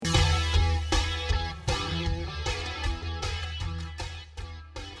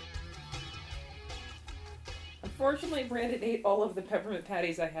Unfortunately, Brandon ate all of the peppermint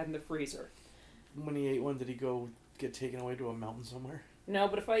patties I had in the freezer. When he ate one, did he go get taken away to a mountain somewhere? No,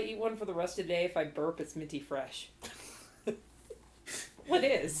 but if I eat one for the rest of the day, if I burp, it's minty fresh. What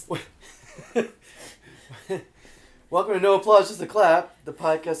is? Welcome to No Applause, Just a Clap, the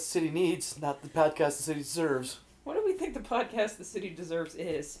podcast the city needs, not the podcast the city deserves. What do we think the podcast the city deserves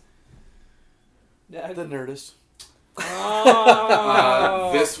is? The Nerdist.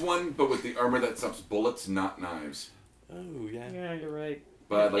 Oh. This one, but with the armor that stops bullets, not knives. Oh, yeah. Yeah, you're right.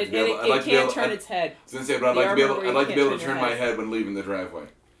 But I'd like to be able. It can't turn its head. I was gonna say, but I'd like to be able to turn my head when leaving the driveway,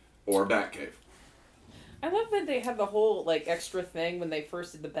 or Batcave. I love that they had the whole extra thing when they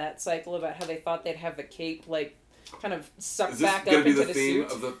first did the Bat Cycle about how they thought they'd have the cape kind of sucked back up into the suit. Is this gonna be the theme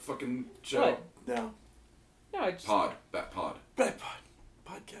of the fucking show? What? No. No, I just... Bat Pod. Bat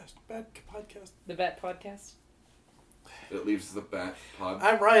Podcast. Bat Podcast. The Bat Podcast. It leaves the Bat Pod.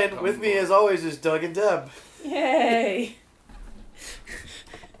 I'm Ryan. With me, as always, is Doug and Deb. Yay!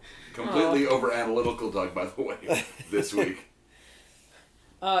 Completely over-analytical Doug, by the way, this week.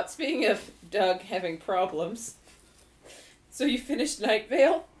 Speaking of Doug having problems, so you finished Night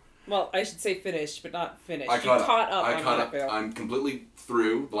Vale? Well, I should say finished, but not finished. I caught up I on caught Night up. Vale. I'm completely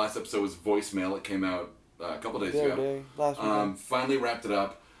through. The last episode was voicemail. It came out a couple days The other ago. day, last weekend. Finally wrapped it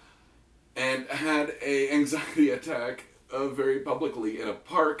up, and had a anxiety attack very publicly in a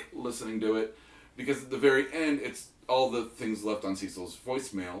park listening to it, because at the very end, it's all the things left on Cecil's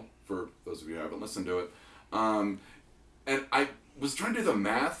voicemail, for those of you who haven't listened to it. And I was trying to do the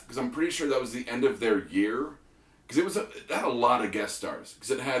math, because I'm pretty sure that was the end of their year. Because it had a lot of guest stars.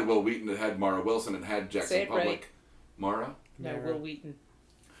 Because it had Will Wheaton, it had Mara Wilson, it had Jackson Say it Public. right. Mara? No, Will Wheaton.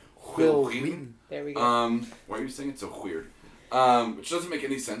 Will Wheaton. There we go. Why are you saying it so weird? Which doesn't make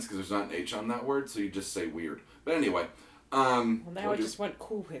any sense, because there's not an H on that word, so you just say weird. But anyway. Well, now I just went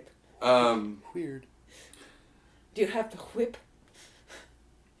Cool Whip. Weird. Do you have the whip?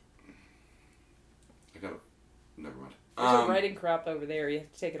 Never mind. There's a writing crop over there. You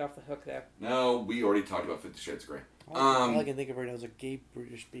have to take it off the hook, though. No, we already talked about 50 Shades of Grey. All I can think of right now is a gay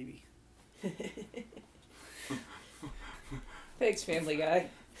British baby. Thanks, Family Guy.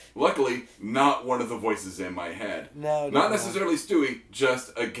 Luckily, not one of the voices in my head. No, Not necessarily Stewie,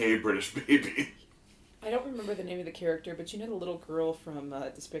 just a gay British baby. I don't remember the name of the character, but you know the little girl from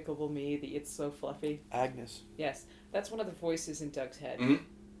Despicable Me, the It's So Fluffy? Agnes. Yes, that's one of the voices in Doug's head. Mm-hmm.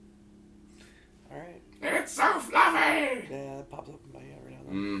 Alright. It's so fluffy! Yeah, that pops up in my head right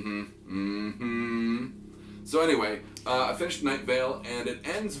now. So anyway, I finished Night Vale, and it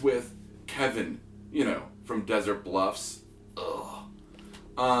ends with Kevin, from Desert Bluffs. Ugh.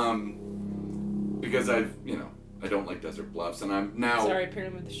 Because I don't like Desert Bluffs, and I'm now... Sorry,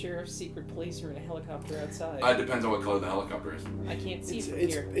 apparently the sheriff's secret police are in a helicopter outside. It depends on what color the helicopter is. I can't see from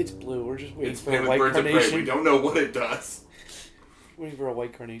It's here. it's blue. We're just waiting It's for painted a with white birds of prey. carnation. We don't know what it does. Waiting for a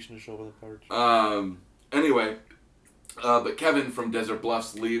white carnation to show up on the porch. Anyway, but Kevin from Desert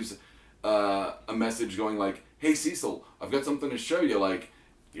Bluffs leaves a message going like, "Hey Cecil, I've got something to show you.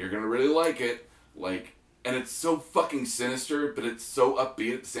 You're gonna really like it. And it's so fucking sinister, but it's so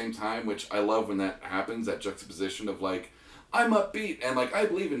upbeat at the same time, which I love when that happens. That juxtaposition of I'm upbeat and I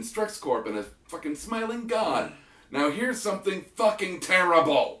believe in StrexCorp and a fucking smiling god. Now here's something fucking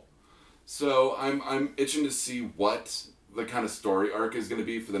terrible. So I'm itching to see what the kind of story arc is going to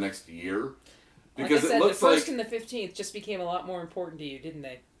be for the next year. Because like I said, it looks the 1st and the 15th just became a lot more important to you, didn't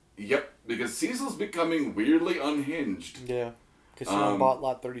they? Yep, because Cecil's becoming weirdly unhinged. Yeah. Casino bought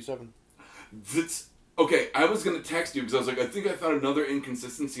lot 37. Okay, I was going to text you because I was I think I found another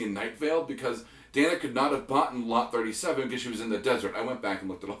inconsistency in Night Vale because Dana could not have bought in lot 37 because she was in the desert. I went back and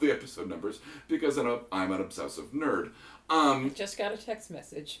looked at all the episode numbers because I'm an obsessive nerd. I just got a text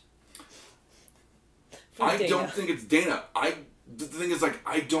message. I don't think it's Dana. The thing is,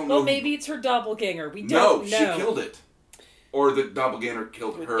 I don't know. Well, maybe it's her doppelganger. We don't know. No, she killed it. Or the doppelganger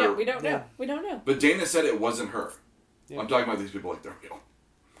killed her. Yeah, we don't know. Yeah. We don't know. But Dana said it wasn't her. Yeah. I'm talking about these people like they're real.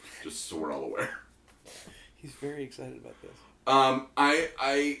 Just so we're all aware. He's very excited about this.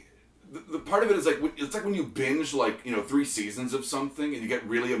 The part of it is it's like when you binge 3 seasons of something and you get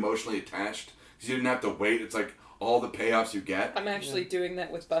really emotionally attached because you didn't have to wait. It's all the payoffs you get. I'm actually doing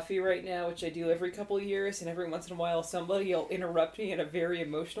that with Buffy right now, which I do every couple of years, and every once in a while somebody will interrupt me in a very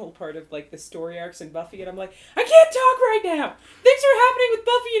emotional part of the story arcs in Buffy, and I'm like, I can't talk right now! Things are happening with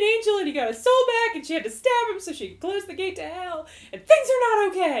Buffy and Angel, and he got his soul back, and she had to stab him so she could close the gate to hell, and things are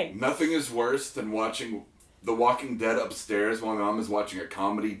not okay! Nothing is worse than watching The Walking Dead upstairs while my mom is watching a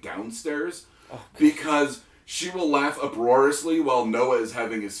comedy downstairs, because she will laugh uproariously while Noah is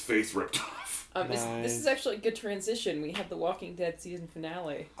having his face ripped off. This is actually a good transition. We have the Walking Dead season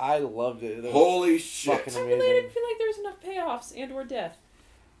finale. I loved it. That was Holy shit. fucking I really amazing. didn't feel like there was enough payoffs and or death.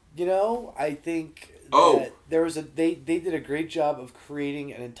 You know, I think Oh. that there was they did a great job of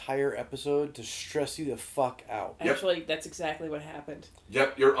creating an entire episode to stress you the fuck out. Yep. Actually, that's exactly what happened.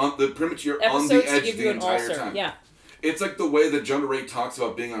 Yep, you're on pretty much you're on Episodes the to edge give the you an entire ulcer. time. Yeah. It's like the way that Jonah Ray talks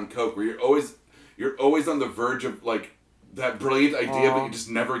about being on coke, where you're always on the verge of like that brilliant idea, but you just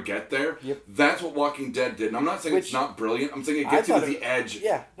never get there. Yep. That's what Walking Dead did. And I'm not saying it's Which- not brilliant. I'm saying it I gets you to thought the it- edge,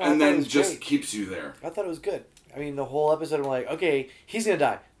 Yeah, no, I and thought it then was just great. keeps you there. I thought it was good. I mean, the whole episode, I'm like, okay, he's gonna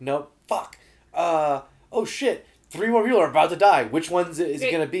die. Nope, fuck. Oh shit, 3 more people are about to die. Which ones is it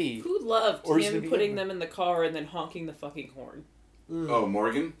Okay, gonna be? Who loved Or is it him gonna be putting different? them in the car and then honking the fucking horn? Oh,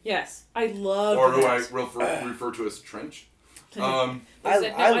 Morgan, Yes, I love or who that. I refer to as Trench. I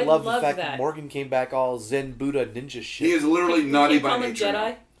I love the love fact that. that Morgan came back all Zen Buddha ninja shit. He is literally You naughty can't by call him nature.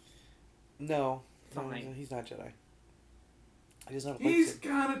 Jedi? now. No, Fine. he's not Jedi. He doesn't have a He's lightsaber.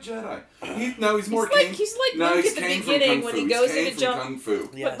 kind of Jedi. He's more like- Kane. he's like no, Luke he's at the Kane from beginning Kung when Fu. he He's goes Kane into from Jabba- Kung Fu.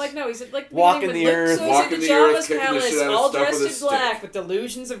 Yes. But like no, he's like the Walking beginning the when Luke earth. goes Walking into the earth, Jabba's kicking the palace, shit out of all stuff with dressed a in stick. black with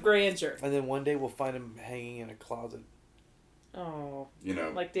delusions of grandeur. And then one day we'll find him hanging in a closet. Oh, You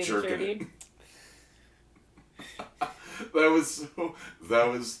know, like David jerking it. Carradine. That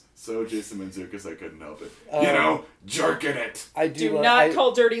was so Jason Mantzoukas, I couldn't help it. Uh, You know, jerking it. I Do do. not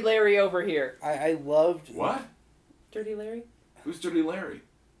call Dirty Larry over here. I loved. What? Dirty Larry? Who's Dirty Larry?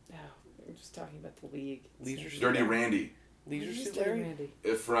 No, we're just talking about the league. Leisure Suit Dirty Randy. Leisure Who's Suit Dirty Larry. Randy?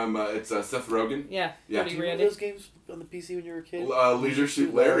 It's Seth Rogen. Yeah, Yeah. Do Dirty you remember Randy. those games on the PC when you were a kid? Leisure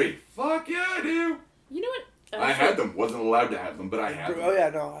Suit Larry. Fuck yeah, I do. You know what? I had them. Wasn't allowed to have them, but I had them. Oh yeah,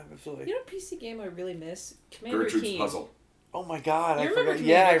 no, absolutely. You know what PC game I really miss? Commander Gertrude's Keen. Puzzle. Oh my god, You I remember forgot. Commander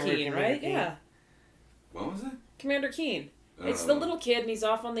Yeah, I Keen, remember Commander right? Keen. Yeah. What was it? Commander Keen. It's the little kid, and he's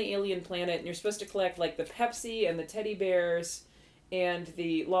off on the alien planet, and you're supposed to collect like the Pepsi and the teddy bears and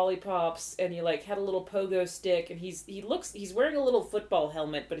the lollipops, and you like had a little pogo stick, and he's wearing a little football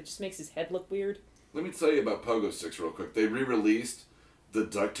helmet, but it just makes his head look weird. Let me tell you about Pogo Sticks real quick. They re-released the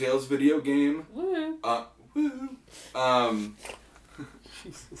DuckTales video game. Woo. Woo.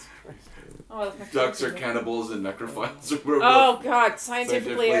 Jesus Christ. Oh, Ducks are cannibals and necrophiles or whatever. Oh God,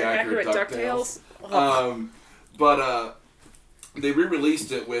 scientifically Scientifically accurate accurate DuckTales. Oh. But they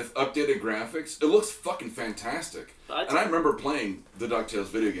re-released it with updated graphics. It looks fucking fantastic. And I remember playing the DuckTales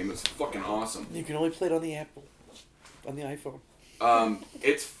video game. It was fucking awesome. You can only play it on the Apple, on the iPhone.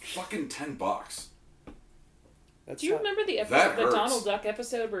 It's fucking $10. That's Do you not- remember the That episode, the hurts. Donald Duck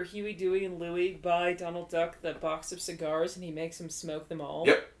episode where Huey, Dewey, and Louie buy Donald Duck the box of cigars and he makes them smoke them all?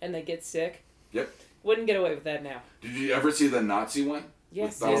 Yep. And they get sick? Yep. Wouldn't get away with that now. Did you ever see the Nazi one?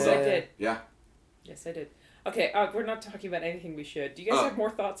 Yes, Donald yes, I Duck? did. Yeah. Yes, I did. Okay, we're not talking about anything we should. Do you guys have more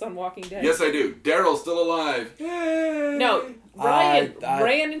thoughts on Walking Dead? Yes, I do. Daryl's still alive. Yay! No, Ryan I-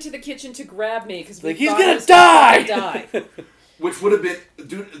 ran into the kitchen to grab me because Like, he's gonna die! die. Which would have been...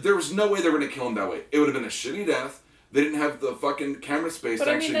 Dude, there was no way they were going to kill him that way. It would have been a shitty death. They didn't have the fucking camera space But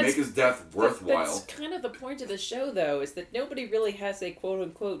to I mean, actually that's- make his death worthwhile. That's kind of the point of the show, though, is that nobody really has a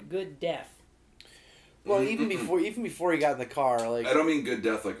quote-unquote good death. Well, even before he got in the car, like I don't mean good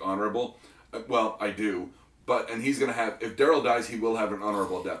death like honorable. Well, I do. And he's going to have... If Daryl dies, he will have an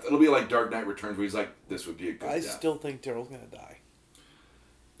honorable death. It'll be like Dark Knight Returns where he's like, this would be a good I death. still think Daryl's gonna die.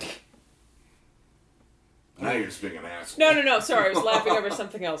 Now you're just being an asshole. No, sorry, I was laughing over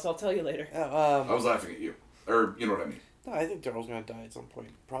something else. I'll tell you later. I was laughing at you. Or, you know what I mean. No, I think Daryl's gonna die at some point,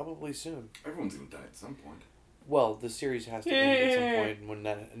 probably soon. Everyone's going to die at some point. Well, the series has to end at some point when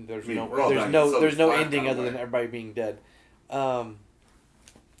that, and I mean, we're all dying in there's some no flat ending kind of other way. than everybody being dead.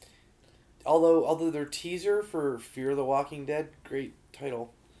 Although their teaser for Fear the Walking Dead, great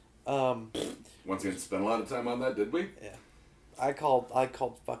title. Once again, spent a lot of time on that, did we? I called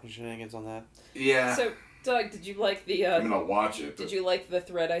fucking shenanigans on that. Yeah. So, Doug, did you like the I'm going to watch it. did you like the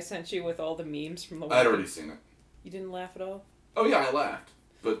thread I sent you with all the memes from the I'd already seen it. You didn't laugh at all? Oh, yeah, I laughed.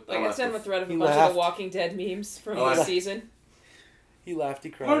 But Like, I sent him a thread of a He bunch of laughed. the Walking Dead memes from Oh, the I- season. He laughed, he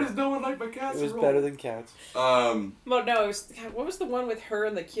Why cried. does no one like my It casserole? was better than Cats. Well, no, it was... God, what was the one with her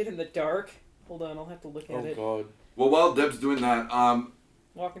and the kid in the dark? Hold on, I'll have to look at Oh it. god. Well, while Deb's doing that,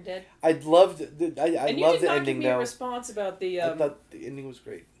 Walking Dead? I loved the I and you loved did the not ending give me a though. response about the I thought the ending was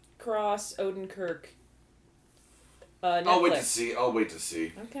great. Cross Odenkirk Netflix. I'll wait to see. I'll wait to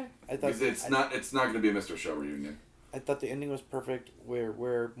see. Okay. I thought Because it's not going to be a Mr. Show reunion. I thought the ending was perfect.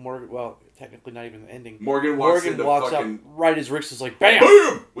 Where Morgan, well, technically not even the ending. Morgan walks into walks fucking... up right as Rick's is like bam.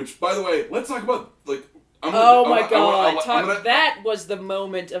 BAM! Which, by the way, let's talk about, like... Oh my god! I'm gonna- That was the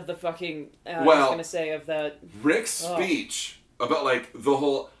moment of the fucking... I was Well- gonna say of that... Rick's Oh. speech about, like, the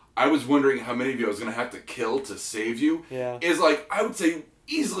whole... I was wondering how many of you I was going to have to kill to save you. Yeah. Is like, I would say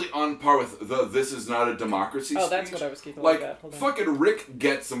easily on par with the "This is not a democracy" speech. that's what I was keeping like. Hold on. Fucking Rick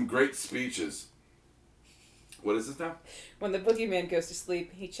gets some great speeches. What is this now? When the boogeyman goes to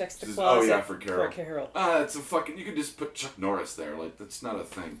sleep, he checks the This is- closet for Carol. It's a fucking. You could just put Chuck Norris there. Like, that's not a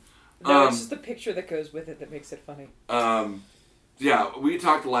thing. No, it's just the picture that goes with it that makes it funny. Yeah, we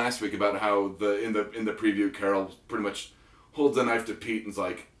talked last week about how in the preview, Carol pretty much holds a knife to Pete and's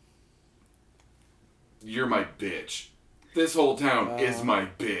like, "You're my bitch. This whole town is my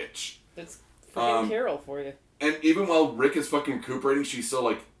bitch." That's fucking Carol for you. And even while Rick is fucking recuperating, she's still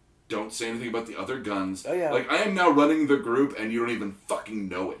like, "Don't say anything about the other guns." Oh, yeah. Like, I am now running the group, and you don't even fucking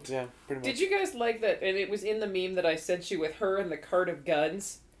know it. Yeah, pretty much. Did you guys like that? And it was in the meme that I sent you with her and the cart of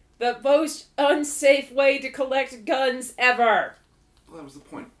guns. The most unsafe way to collect guns ever. Well, that was the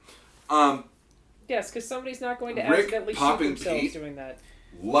point. Yes, because somebody's not going to Rick accidentally shoot popping themselves Pete. doing that.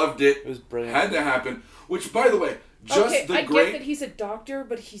 Loved it. It was brilliant. Had to happen. Which, by the way, just Okay, the I great get that he's a doctor,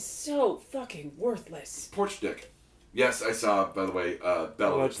 but he's so fucking worthless. porch dick. Yes, I saw. By the way, Ballad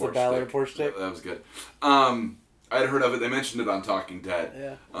watched of the Porch Ballad Dick. of Porch Dick? That was good. I'd heard of it. They mentioned it on Talking Dead.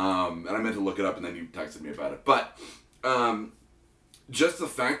 Yeah. And I meant to look it up, and then you texted me about it. But just the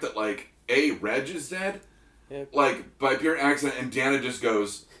fact that like Reg is dead, Yep. like by pure accident, and Dana just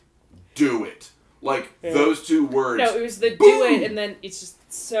goes, "Do it." Like those two words. No, it was the Boom! do it, and then it's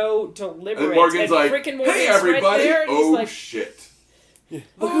just so deliberate. And Morgan's like, frickin' Morgan's "Hey everybody!" right there, and he's Oh like, shit! Yeah.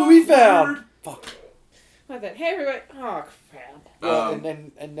 Look who we found! Word. Fuck. like that. Hey everybody! Oh crap! Well,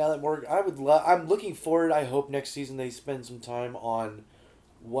 and now that Morgan, I'm looking forward. I hope next season they spend some time on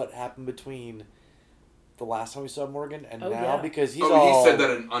what happened between the last time we saw Morgan and Oh, now yeah. because he's he all. said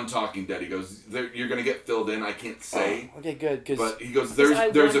that on Talking Dead. He goes, "You're gonna get filled in. I can't say." Okay, good because But he goes, I "There's a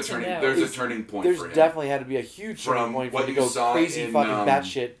want to turning. know. There's a turning point there's for him." definitely had to be a huge turning From point for what him to you go saw crazy in, fucking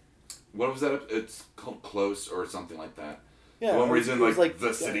batshit. What was that? It's called Close or something like that. Yeah, the one where he's it in was like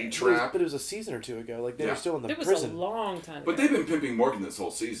the city trap. but it was a season or two ago. Like they Yeah. were still in the It was prison. a long time. But ago. they've been pimping Morgan this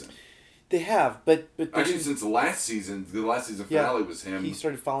whole season. They have, but they Actually, didn't- since the last season Yeah. finale was him he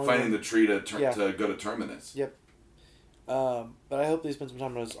started following finding them. the tree to Yeah. to go to Terminus. Yep. But I hope they spend some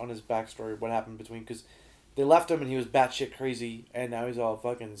time on his backstory, what happened between, because they left him and he was batshit crazy, and now he's all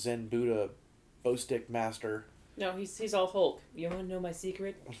fucking Zen Buddha, bow stick master. No, he's all Hulk. You want to know my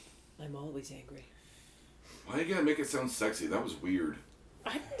secret? I'm always angry. Why you gotta make it sound sexy? That was weird.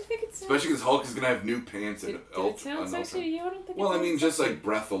 I don't think it sounds. Especially because Hulk is gonna have new pants and Did it sound sexy to you? I don't think. Well, it I mean, sounds just sexy. like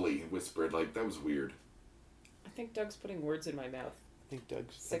breathily whispered, like that was weird. I think Doug's putting words in my mouth. I think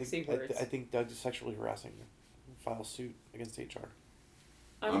Doug's Sexy I think, words. I think Doug's sexually harassing him. File suit against HR.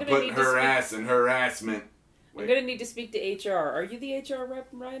 I'm gonna putting need to her speak- ass in harassment. I'm gonna need to speak to HR. Are you the HR rep,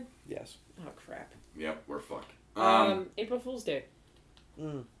 Ryan? Yes. Oh crap. Yep, we're fucked. April Fool's Day.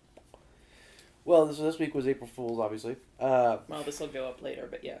 Well, this week was April Fool's, obviously. Well, this will go up later,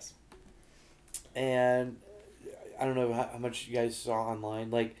 but yes. And I don't know how much you guys saw online.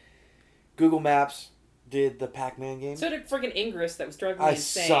 Like, Google Maps did the Pac-Man game. So did friggin' Ingress that was driving me I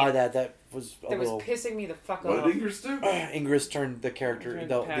insane. saw that. That was a That was little... pissing me the fuck what off. did Ingress do? Ingress turned the character, Turned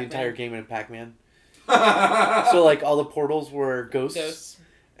the Pac-Man. entire game into Pac-Man. So, like, all the portals were ghosts.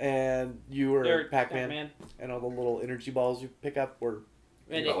 And you were Or Pac-Man. And all the little energy balls you pick up were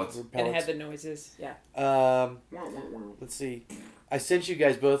And Pellets. it, and it had the noises. Yeah. Let's see. I sent you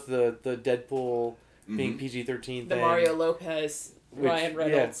guys both the Deadpool being Mhm. PG-13 The thing. Mario Lopez, Ryan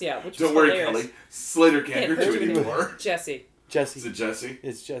Reynolds. Yeah, which Don't was worry, hilarious. Kelly. Slater can't Can't hurt you hurt you anymore. Jesse. Is Jesse. it Jesse?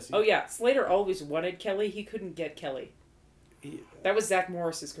 It's Jesse. Oh yeah, Slater always wanted Kelly. He couldn't get Kelly. That was Zach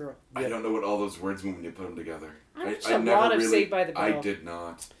Morris's girl. I don't know what all those words mean when you put them together. I watched a lot of Saved by the Bell. I did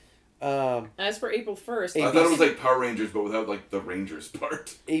not. As for April 1st, Hey, I thought it was like Power Rangers, but without like the Rangers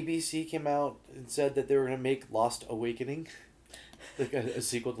part. ABC came out and said that they were going to make Lost Awakening, like a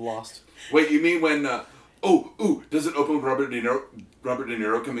sequel to Lost. Wait, you mean when? Does it open with Robert De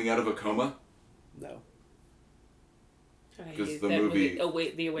Niro coming out of a coma? No. I because hate the that movie-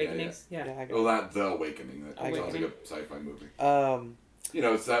 The Awakenings. Yeah. I got Well, that The Awakening. That sounds like Awakening. a sci-fi movie. it. You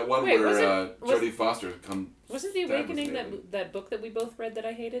know, it's that one Wait, was where it- was- Jodie Foster comes. Wasn't The Dad was Awakening David. that book that we both read that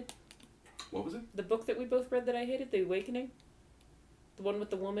I hated? What was it? The book that we both read that I hated, The Awakening? The one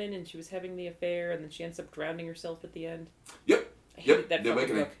with the woman and she was having the affair and then she ends up drowning herself at the end? Yep. I hated Yep, that The fucking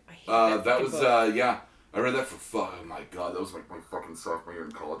Awakening. book. I hated That fucking was book. yeah. I read that for oh my god, that was like my fucking sophomore year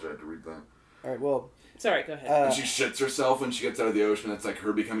in college. I had to read that. All right, well, Sorry, go ahead. And she shits herself when she gets out of the ocean. That's like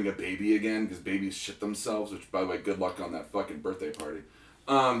her becoming a baby again because babies shit themselves. Which, by the way, good luck on that fucking birthday party.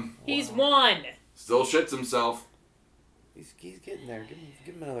 He's one! Still shits himself. he's getting there.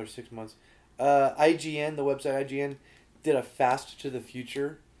 Give him another 6 months. IGN, the website IGN, did a Fast to the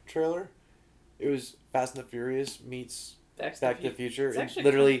Future trailer. It was Fast and the Furious meets Back to the Future. It's It actually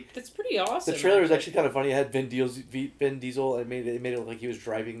literally, that's pretty awesome. the trailer was actually kind of funny. It had Vin Diesel, and it made it look like he was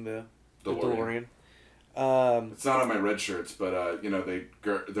driving the DeLorean. It's not on my red shirts, but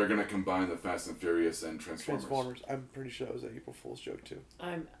they're gonna combine the Fast and Furious and Transformers. I'm pretty sure that was an April Fool's joke too.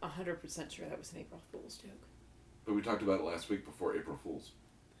 I'm 100% sure that was an April Fool's joke. But we talked about it last week before April Fool's.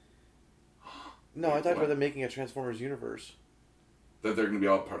 No, I talked about them making a Transformers universe. That they're gonna be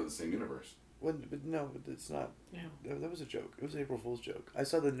all part of the same universe. But no, it's not. No. That was a joke. It was an April Fool's joke. I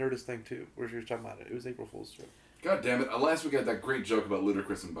saw the Nerdist thing too, where she was talking about it. It was April Fool's joke. God damn it! Last week I had that great joke about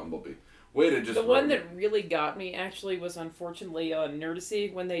Ludacris and Bumblebee. Way to just. The one that really got me actually was unfortunately on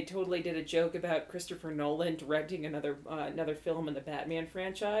Nerdisy when they totally did a joke about Christopher Nolan directing another film in the Batman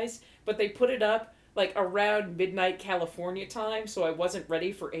franchise, but they put it up like around midnight California time, so I wasn't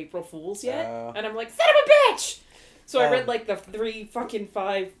ready for April Fool's yet, and I'm like, son of a bitch! So I read like the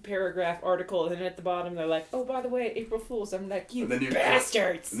 5 paragraph article, and then at the bottom they're like, "Oh, by the way, April Fools." I'm like, "You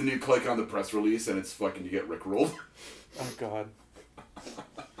bastards!" And then you click on the press release, and it's fucking you get rickrolled. Oh God.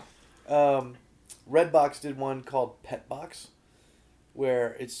 Redbox did one called Pet Box,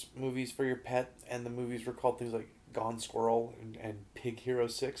 where it's movies for your pet, and the movies were called things like Gone Squirrel and Pig Hero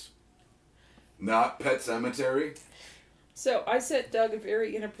 6. Not Pet Cemetery. So I sent Doug a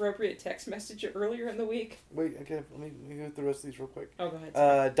very inappropriate text message earlier in the week. Wait, okay, let me go through the rest of these real quick. Oh, go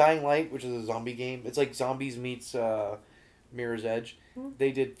ahead. Dying Light, which is a zombie game. It's like Zombies meets Mirror's Edge. Mm-hmm.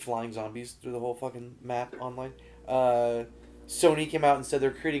 They did flying zombies through the whole fucking map online. Sony came out and said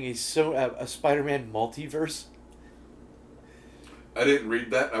they're creating a Spider-Man multiverse. I didn't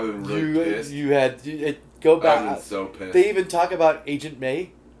read that. I was really pissed. Go back. I was so pissed. They even talk about Agent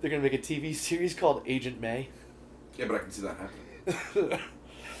May. They're gonna make a TV series called Agent May. Yeah, but I can see that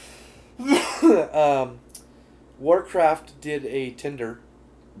happening. Warcraft did a Tinder.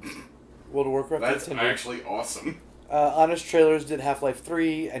 World of Warcraft That's did Tinder. actually awesome. Honest Trailers did Half-Life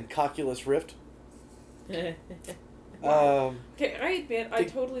 3 and Cocculus Rift. Okay, I admit, I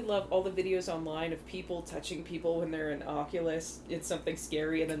totally love all the videos online of people touching people when they're in Oculus. It's something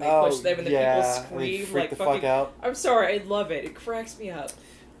scary, and then they push them, and the people scream freak like the fucking. Fuck out. I'm sorry, I love it. It cracks me up.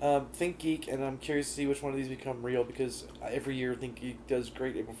 Think Geek, and I'm curious to see which one of these become real, because every year Think Geek does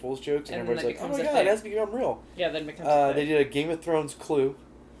great April Fool's jokes, and everybody's like, "Oh my god, it has become real." Yeah, then it becomes a thing. They did a Game of Thrones Clue.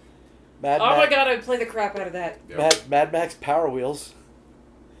 My god, I'd play the crap out of that. Mad Max Power Wheels.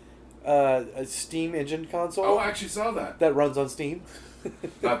 A Steam engine console. Oh, I actually saw that. That runs on Steam.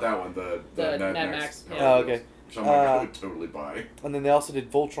 Not that one. The Mad Max. Power Oh, Wheels, okay. which I'm like, I would totally buy. And then they also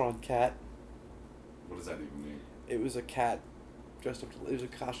did Voltron Cat. What does that even mean? It was a cat dressed up. It was a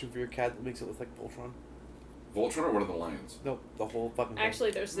costume for your cat that makes it look like Voltron. Voltron or one of the lions? No, the whole fucking thing. Actually,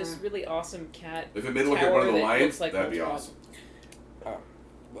 there's this really awesome cat. If it made it look like one of the that lions, looks like that'd be Voltron. awesome.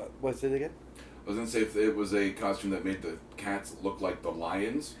 What's it again? I was gonna say if it was a costume that made the cats look like the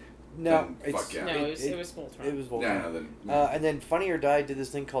lions. No, then fuck yeah. No, it was Voltron. It was Voltron. Yeah, no, then. And then Funny or Die did this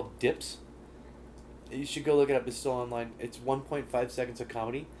thing called Dips. You should go look it up. It's still online. It's 1.5 seconds of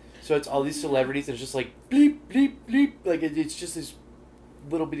comedy. So it's all these celebrities, and it's just like bleep, bleep, bleep. Like it's just this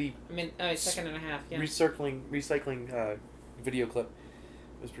little bitty. I mean, a second and a half. Yeah. Recycling video clip.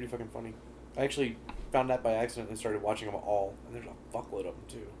 It was pretty fucking funny. I actually found that by accident and started watching them all, and there's a fuckload of them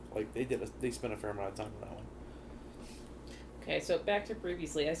too. Like they spent a fair amount of time on that one. Okay, so back to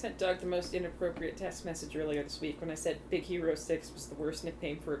previously. I sent Doug the most inappropriate text message earlier this week when I said Big Hero 6 was the worst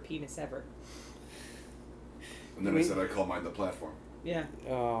nickname for a penis ever. And then I said I call mine the platform. Yeah.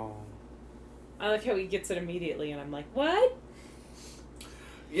 Oh. I like how he gets it immediately, and I'm like, what?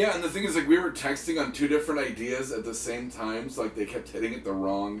 Yeah, and the thing is, like, we were texting on two different ideas at the same time, so, like, they kept hitting it the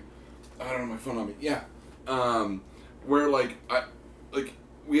wrong... I don't know, my phone on me. Yeah. Where, like,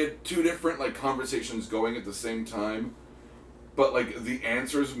 we had two different, like, conversations going at the same time, but, like, the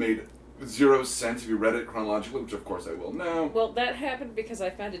answers made 0 sense if you read it chronologically, which, of course, I will now. Well, that happened because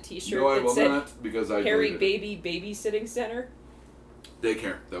I found a t-shirt No, I that will said not, because I Harry deleted Baby Babysitting Center.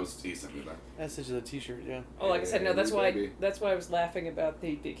 Daycare. That was... He sent me that. That's such a t-shirt, yeah. Oh, like I said, no, that's Harry why Baby. that's why I was laughing about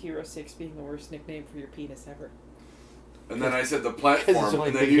the Big Hero 6 being the worst nickname for your penis ever. And then I said the Because it's platform, only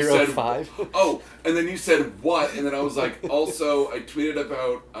and then Big you Hero said... 5. Oh, and then you said what? And then I was like, also, I tweeted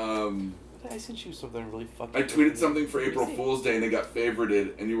about... I sent you something really fucking... I tweeted something for April Fool's Day, and it got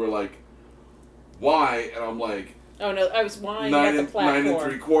favorited, and you were like, why? And I'm like... Oh, no, I was whining at the platform.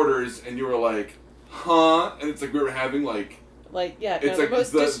 9 3/4, and you were like, huh? And it's like we were having, like... Like, yeah, It's no, like the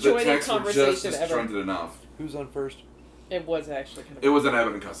most the disjointed texts were just conversation ever. disjointed enough. Who's on first? It was actually kind of... It was an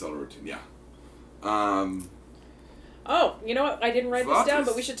Abbott and Costello routine, yeah. Oh, you know what? I didn't write this down, Thoughts?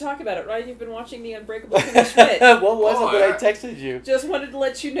 but we should talk about it. Ryan, you've been watching The Unbreakable Kimmy Schmidt. What was Oh, it that I yeah. texted you? Just wanted to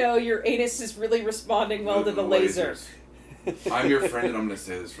let you know your anus is really responding well to the laser. lasers. I'm your friend, and I'm gonna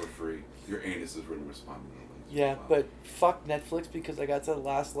say this for free. Your anus is really responding to the laser. Yeah, Wow. but fuck Netflix because I got to the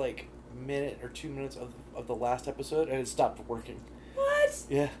last like minute or 2 minutes of the last episode and it stopped working. What?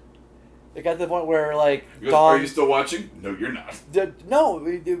 Yeah. It got to the point where like He goes, Dawn. are you still watching? No, you're not. No,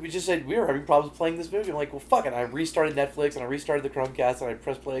 we just said we were having problems playing this movie. I'm like, well, fuck it. I restarted Netflix and I restarted the Chromecast and I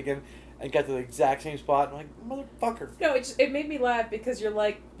pressed play again and got to the exact same spot. I'm like, motherfucker. No, it made me laugh because you're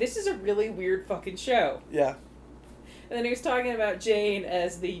like, this is a really weird fucking show. Yeah. And then he was talking about Jane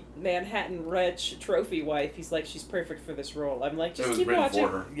as the Manhattan Wretch trophy wife. He's like, she's perfect for this role. I'm like, It just was keep written watching.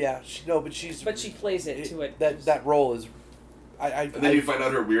 for her. Yeah. But she's. But she plays it to it. That role is. And then you find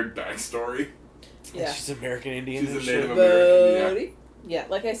out her weird backstory. Yeah. She's American Indian. She's and a shit. Native American, Buddy. Yeah,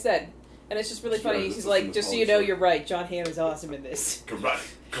 like I said. And it's just really She funny. rises He's up like, from the just so you small know, shore. you're right. John Hamm is awesome in this. Karate.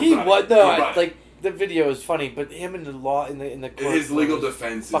 He Karate, what? No, karate. like the video is funny, but him in the law in the court His legal was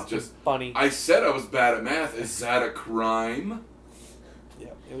defense is fucking just. funny. I said I was bad at math. Is that a crime? Yeah,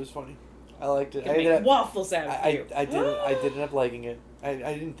 it was funny. I liked it. Can make waffles out of you. I did end up liking it. I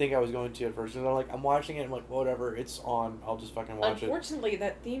didn't think I was going to at first. And I'm like, I'm watching it. I'm like, whatever, it's on. I'll just fucking watch it. Unfortunately,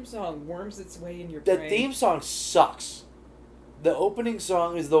 that theme song worms its way in your The brain. theme song sucks. The opening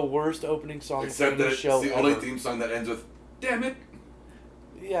song is the worst opening song Except in that the it's show the ever. only theme song that ends with "Damn it."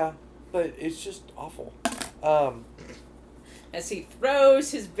 Yeah, but it's just awful. As he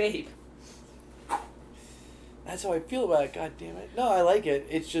throws his babe. That's how I feel about it. God damn it. No, I like it.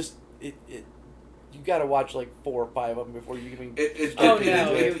 It's just it. You got to watch like 4 or 5 of them before you can.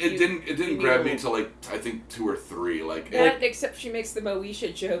 It didn't grab me till like I think 2 or 3. Like That, except she makes the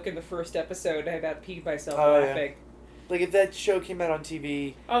Moesha joke in the first episode, and I about peed myself Oh, yeah. laughing. Like if that show came out on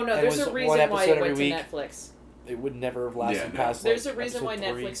TV, Oh no, and there's was a one reason why episode it went every to week, Netflix. it would never have lasted Yeah, no. past. There's like, a reason why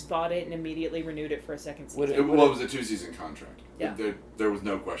episode 3. Netflix bought it and immediately renewed it for a second season. Would it was a 2-season contract. Yeah. There was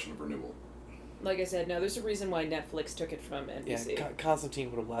no question of renewal. Like I said, no, there's a reason why Netflix took it from Yeah, NBC.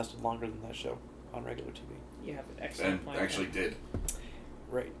 Constantine would have lasted longer than that show on regular TV. You have an excellent And point. actually did.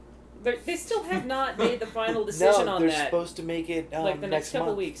 Right. They still have not made the final decision no, on they're that. supposed to make it Like the next couple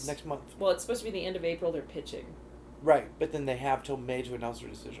month. weeks. Next month. Well, it's supposed to be the end of April. They're pitching. Right, but then they have till May to announce their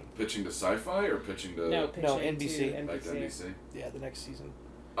decision. Pitching to Sci-Fi or pitching to No, pitching NBC. to like NBC. NBC? Yeah, the next season.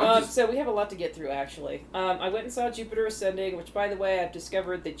 So we have a lot to get through, actually. I went and saw Jupiter Ascending, which, by the way, I've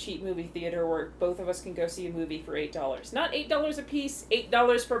discovered the cheap movie theater where both of us can go see a movie for $8. Not $8 a piece,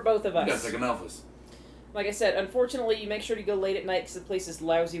 $8 for both of us. Yeah, it's like an Elvis. Like I said, unfortunately, you make sure to go late at night because the place is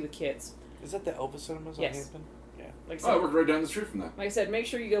lousy with kids. Is that the Elvis Cinemas on Yes. Hampton? Yeah. Like I Oh, I said, worked right down the street from that. like I said, make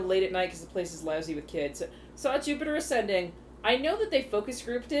sure you go late at night because the place is lousy with kids. Saw Jupiter Ascending. I know that they focus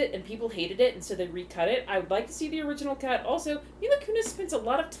grouped it and people hated it and so they recut it. I would like to see the original cut. Also, Mila Kunis spends a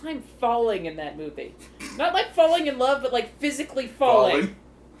lot of time falling in that movie. Not like falling in love, but like physically falling.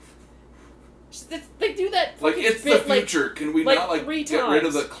 They do that Like fucking it's the bit, like, future. Can we like not like 3 get rid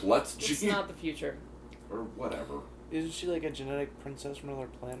of times. the klutz it's gene not the future. or whatever? Isn't she like a genetic princess from another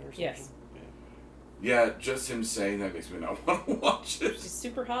planet or something? Yes. Yeah, just him saying that makes me not want to watch it. She's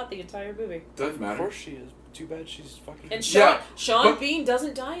super hot the entire movie. Doesn't Of matter. course she is. Too bad she's fucking. And Yeah, Sean but- Bean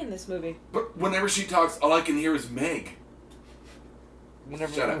doesn't die in this movie. But whenever she talks, all I can hear is Meg.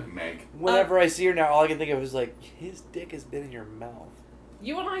 whenever Shut up, Meg. whenever I see her now, all I can think of is like, his dick has been in your mouth.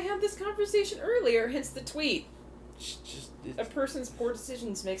 You and I had this conversation earlier, hence the tweet. It's just. A person's poor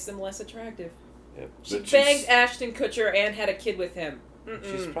decisions makes them less attractive. Yep. She But banged she's- Ashton Kutcher and had a kid with him.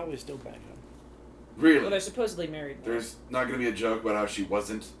 She's probably still banging him. Really? Well, they're supposedly married. now. There's not going to be a joke about how she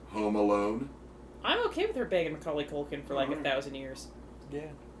wasn't home alone. I'm okay with her banging Macaulay Culkin for like Alright. 1,000 years. Yeah.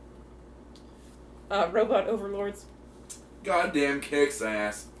 Robot Overlords. Goddamn kicks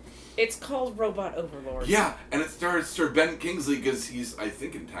ass. It's called Robot Overlords. Yeah, and it stars Sir Ben Kingsley because he's, I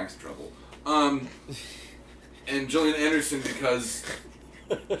think, in tax trouble. And Gillian Anderson because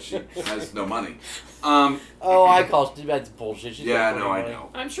she has no money. Oh, I call that's bullshit. She's Yeah, got no, I money. know.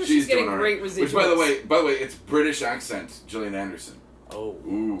 I'm sure she's getting doing great alright. residuals. Which, by the way, it's British accent, Gillian Anderson. Oh.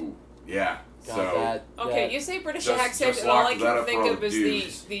 Ooh, yeah. God, So that, Okay, that- you say British Just- accent, just and all lock I that can up think for of is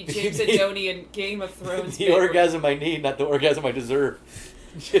dudes. the James Adonian Game of Thrones. the bit where- orgasm I need, not the orgasm I deserve.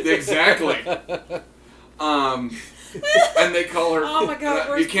 Exactly. And they call her. Oh my God,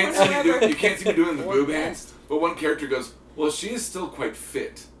 you worst can't porn see me ever. you can't see me doing the Or boob best. hands. But one character goes, "Well, she is still quite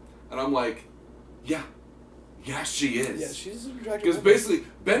fit," and I'm like, "Yeah, she is." Yeah, she's an attractive Because woman. basically,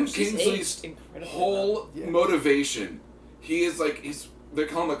 Ben She's Kingsley's aged incredibly whole Yeah. motivation, he is like they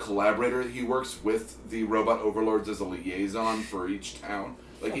call him a collaborator. He works with the robot overlords as a liaison for each town.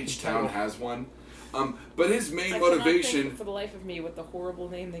 Like each town has one. But his main I cannot motivation, think for the life of me what the horrible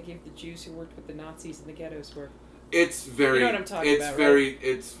name they gave the Jews who worked with the Nazis in the ghettos were. it's very, You know what I'm talking it's about, very,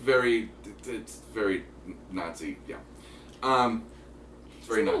 it's very Nazi. Yeah. It's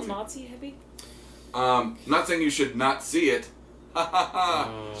very It's a little Nazi. Nazi heavy. Not saying you should not see it. Ha ha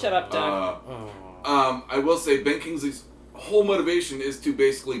ha. Shut up, Doug. I will say Ben Kingsley's whole motivation is to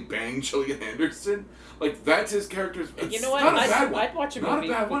basically bang Gillian Anderson. Like, that's his character's. And you it's know what? Not a bad one. I'd watch a Not movie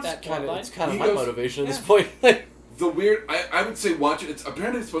a bad with one. that It's plotline. kind of He my goes- motivation at this Yeah. point. The weird. I would say watch it. It's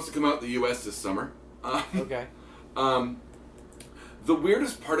apparently it's supposed to come out in the U.S. this summer. Okay. The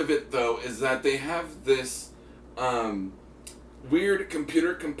weirdest part of it, though, is that they have this weird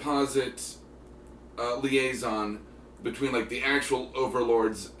computer composite liaison between like the actual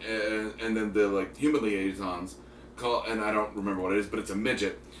overlords and then the like human liaisons. And I don't remember what it is, but it's a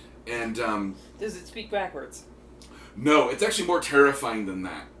midget. And Does it speak backwards? no, it's actually more terrifying than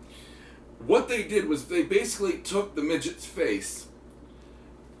that. What they did was they basically took the midget's face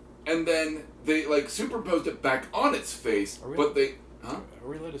and then they like superimposed it back on its face, Are we- but they Are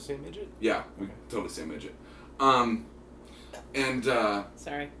we allowed to say midget? yeah, we Okay. totally say midget. And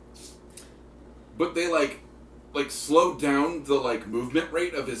Sorry. but they like slowed down the like movement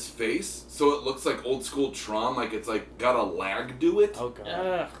rate of his face so it looks like old school Tron, like it's like got a lag to it. Oh god.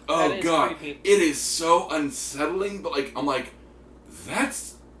 Ugh, Oh that is god, creepy. it is so unsettling. But like, I'm like,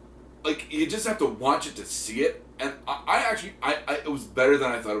 that's like you just have to watch it to see it. And I actually, it was better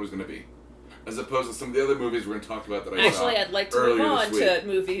than I thought it was going to be, as opposed to some of the other movies we're going to talk about that I Actually, saw. I'd like to move earlier on this to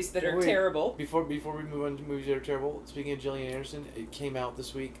movies that are Wait. terrible. Before we move on to movies that are terrible, speaking of Gillian Anderson, it came out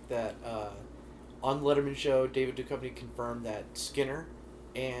this week that on the Letterman show, David Duchovny confirmed that Skinner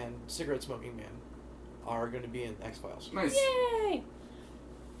and Cigarette Smoking Man are going to be in X-Files. Nice. Yay!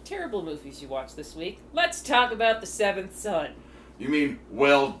 Terrible movies you watched this week. Let's talk about The Seventh Son. You mean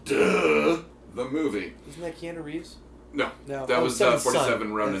duh, the movie? Isn't that Keanu Reeves? No, No, that was Seventh 47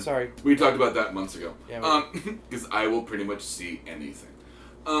 Son. Ronin. Sorry. We talked about that months ago. Yeah, Because I will pretty much see anything.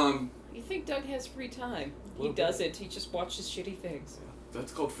 You think Doug has free time? He Little bit. doesn't. He just watches shitty things.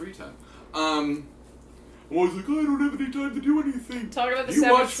 That's called free time. Well, I was like, I don't have any time to do anything. Talk about The You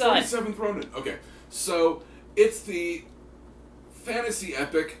Seventh watched Son. 47th Ronin. Okay, so it's the fantasy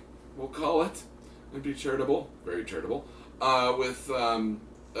epic, we'll call it. It'd be charitable, very charitable, with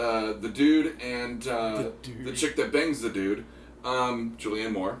the dude and The dude. the chick that bangs the dude,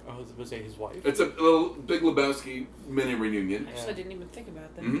 Julianne Moore. I was going to say his wife. It's a little Big Lebowski mini reunion. Actually, I didn't even think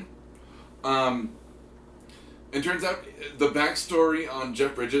about that. Mm-hmm. It turns out the backstory on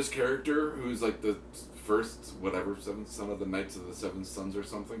Jeff Bridges' character, who's like the seventh son of the Knights of the Seven Sons or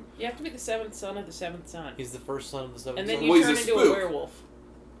something. You have to be the seventh son of the seventh son. He's the first son of the Seventh And then Son. you Well, turn he's a into a spook. werewolf.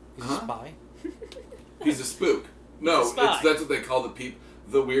 He's Huh? a spy. He's a spook. No, He's a spy. that's what they call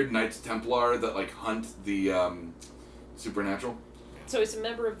the weird Knights Templar that like hunt the supernatural. So he's a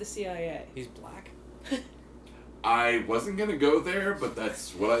member of the CIA. He's black. I wasn't gonna go there, but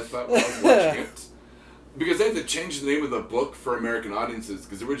that's what I thought when I was watching it. Because they had to change the name of the book for American audiences,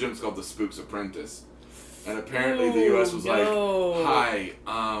 because originally it's called The Spook's Apprentice. And apparently the US was no. like, hi,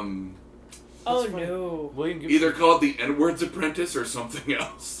 Oh That's funny. no. William Gibson. either call it the N-Words Apprentice or something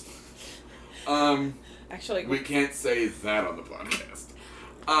else. Actually, We can't say that on the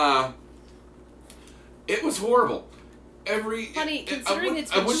podcast. It was horrible. honey, I considering would-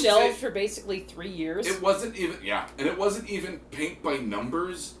 it's I been wouldn't shelved say- for basically 3 years. It wasn't even, and it wasn't even paint by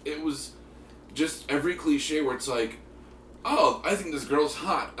numbers. It was just every cliche where it's like, oh, I think this girl's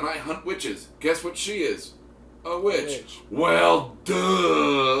hot, and I hunt witches. Guess what she is? A witch. Witch. Well,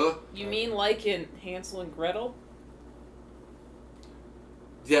 duh. You mean like in Hansel and Gretel?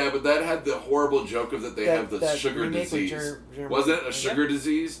 Yeah, but that had the horrible joke of that they have the sugar remake with disease. Jeremy Wasn't it a Renner. sugar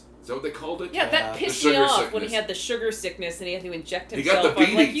disease? Is that what they called it? Yeah, that The pissed me sugar off when sickness. he had the sugar sickness and he had to inject He got himself. the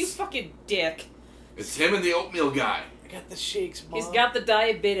I'm like, beaties. you fucking dick. It's him and the oatmeal guy. I got the shakes, Mom. He's got the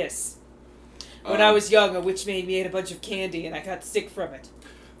diabetes. When Um, I was young, a witch made me eat a bunch of candy and I got sick from it.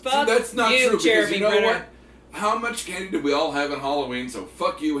 Fuck See, that's not you, true, because Jeremy you know Renner. what? How much candy do we all have on Halloween? So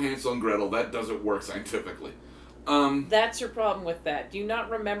fuck you, Hansel and Gretel. That doesn't work scientifically. That's your problem with that. Do you not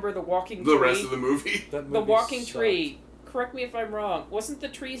remember the walking The tree? rest of the movie. That The movie walking sucked. tree. Correct me if I'm wrong. Wasn't the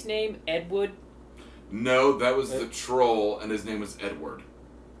tree's name Edwood? No, that was the troll, and his name was Edward.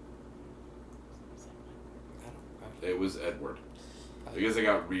 It was Edward. Because I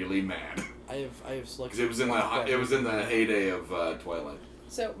got really mad. I have selected. Because it was in the heyday of Twilight.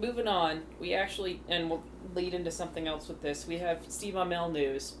 So moving on, we actually, and we'll lead into something else with this. We have Steve Amell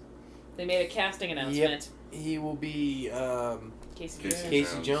news. They made a casting announcement. He will be Casey Casey Jones.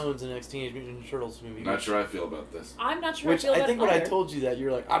 Casey Jones in the next Teenage Mutant Ninja Turtles movie. Not sure I feel about this. I'm not sure Which I feel I about think it when I either. told you that, you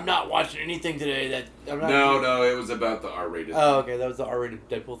were like, I'm not watching anything today that... I'm not No, it was about the R-rated. Oh, okay, that was the R-rated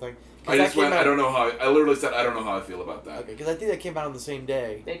Deadpool thing. 'Cause I that just came went. out- I don't know how. I literally said I don't know how I feel about that. Okay, because I think that came out on the same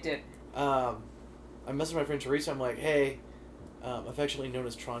day. They did. I messaged my friend Teresa. I'm like, hey, affectionately known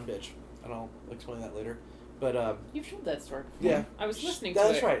as Tron Bitch, and I'll explain that later. But You've told that story before. yeah, I was listening to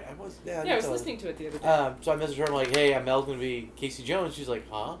that's it. right. I was. Yeah, Yeah, I was tell listening to it the other day. So I messaged her. I'm like, hey, I'm Mel's gonna be Casey Jones. She's like,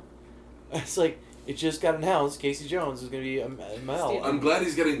 huh? It's like it just got announced. Casey Jones is gonna be Mel. Steve. I'm glad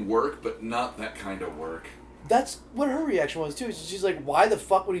he's getting work, but not that kind of work. That's what her reaction was too. She's like, why the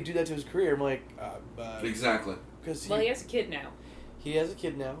fuck would he do that to his career? I'm like, Exactly. because Well, he has a kid now. he has a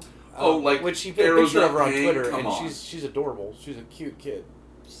kid now. Oh, like, which she put a Arrow's picture of not her on paying? Twitter, Come and on. she's adorable. She's a cute kid.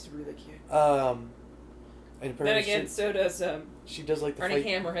 She's really cute. And Then apparently again, so does she does like the Arnie fight.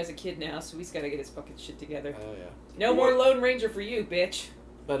 Hammer has a kid now, so he's got to get his fucking shit together. Oh yeah. No more Lone Ranger for you, bitch.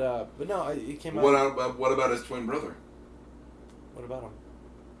 But no, it came out. What about his twin brother? What about him?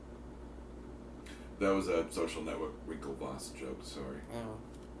 That was a Social Network Winklevoss joke. Sorry. Oh.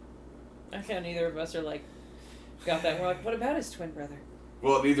 I found neither of us are like got that. We're like, what about his twin brother?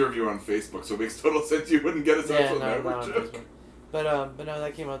 Well, neither of you are on Facebook, so it makes total sense you wouldn't get a Social Network on joke. Facebook. But no,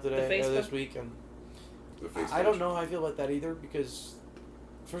 that came out today, The this Facebook? week, and The Facebook. I don't know how I feel about that either because,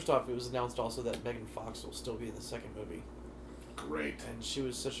 first off, it was announced also that Megan Fox will still be in the second movie, Great. and she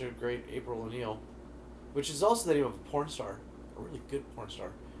was such a great April O'Neil, which is also the name of a porn star, a really good porn star,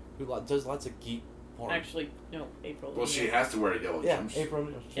 who does lots of geek porn. Actually, no, April. Well, she has to wear a yellow Yeah, jumpsuit. April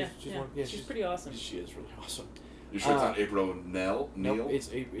O'Neil. Yeah, she's pretty awesome. She is really awesome. You sure it's not April Neil? Nope, it's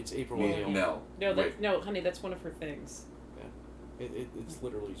April Neil. O'Neil. Nell. No, Wait. no, honey, that's one of her things. It's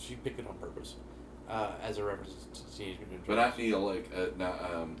literally she picked it on purpose, as a reference to Teenage Mutant Ninja But not Neil. Like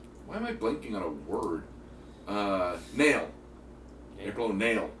now. Why am I blanking on a word? Nail. Yeah. April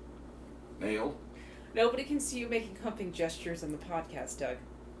Nail. Nail. Nobody can see you making humping gestures on the podcast, Doug.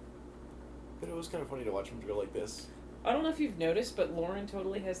 But it was kind of funny to watch him go like this. I don't know if you've noticed, but Lauren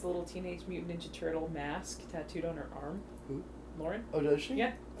totally has the little Teenage Mutant Ninja Turtle mask tattooed on her arm. Who? Lauren? Oh, does she?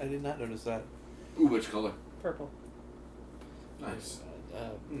 Yeah. I did not notice that. Ooh, which color? Purple. Nice.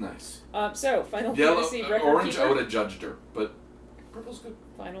 Nice. Nice. Final Yellow, Fantasy record orange. keeper. I would have judged her, but purple's good.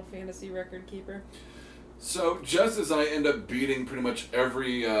 Final Fantasy record keeper. So just as I end up beating pretty much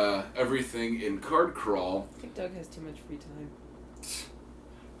everything in Card Crawl, I think Doug has too much free time.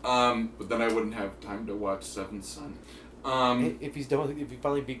 but then I wouldn't have time to watch Seventh Son. If he's done, if he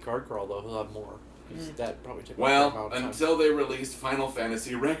finally beat Card Crawl, though, he'll have more. 'Cause that probably took a Well, amount of time. until they released Final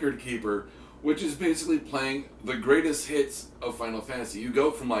Fantasy Record Keeper, which is basically playing the greatest hits of Final Fantasy. You go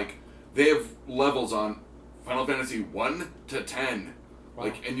from they have levels on Final Fantasy 1 to 10.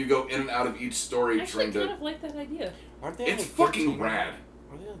 Wow. And you go in and out of each story I actually trying kind to. of like that idea. Aren't they? It's on, like, fucking 13? rad.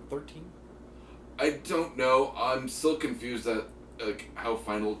 Are they on 13? I don't know. I'm still confused at how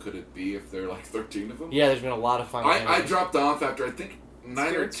final could it be if there are 13 of them. Yeah, there's been a lot of Final I Fantasy. dropped off after I think 9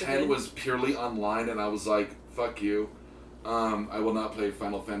 Spirits or Within. 10 was purely online, and I was like, "Fuck you." I will not play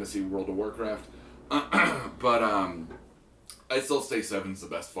Final Fantasy World of Warcraft. But I still say 7's the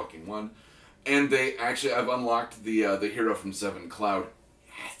best fucking one. And I've unlocked the hero from 7, Cloud.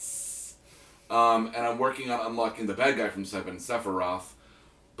 Yes. And I'm working on unlocking the bad guy from 7, Sephiroth,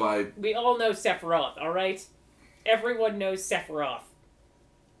 by. We all know Sephiroth, alright? Everyone knows Sephiroth.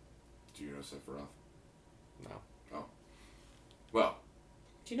 Do you know Sephiroth? No. Oh. Well.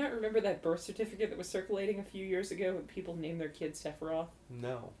 Do you not remember that birth certificate that was circulating a few years ago when people named their kids Sephiroth?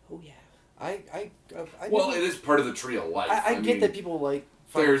 No. Oh, yeah. I Well, never- it is part of the tree of life. I get mean, that people like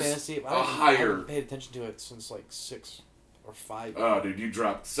Final there's Fantasy. But a I higher- haven't paid attention to it since 6 or 5. Oh, dude, you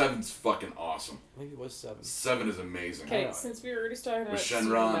dropped 7's fucking awesome. Maybe it was 7. 7 is amazing. Okay, Yeah. since we were already talking about With Stephen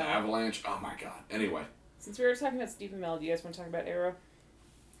Shenron, Mel, Avalanche. Oh my god. Anyway, since we were talking about Stephen Mel, do you guys want to talk about Arrow?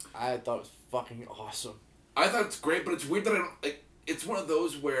 I thought it was fucking awesome. I thought it's great, but it's weird that I don't. It's one of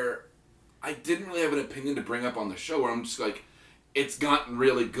those where I didn't really have an opinion to bring up on the show. Where I'm just like, it's gotten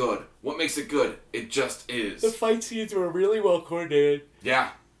really good. What makes it good? It just is. The fight scenes were really well coordinated.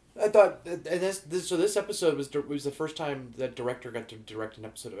 Yeah. I thought, and this episode was the first time that director got to direct an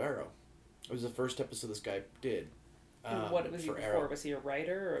episode of Arrow. It was the first episode this guy did. And what was he for before? Arrow. Was he a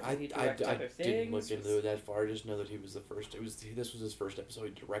writer, or did he I direct other things? didn't look into it that far. I just know that he was the first. This was his first episode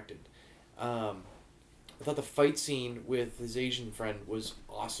he directed. I thought the fight scene with his Asian friend was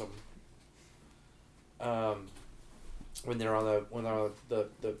awesome. When they're on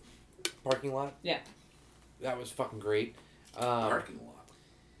the parking lot. Yeah. That was fucking great. Parking lot.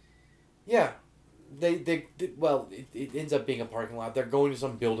 Yeah. They well, it ends up being a parking lot. They're going to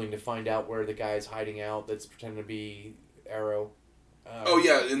some building to find out where the guy is hiding out that's pretending to be Arrow. Oh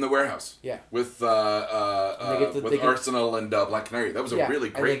yeah, in the warehouse. Yeah. With they get- Arsenal and Black Canary. That was a really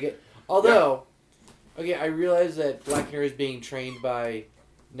and great. although, okay, I realize that Black Canary is being trained by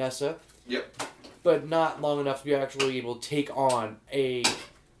Nessa. Yep. But not long enough to be actually able to take on a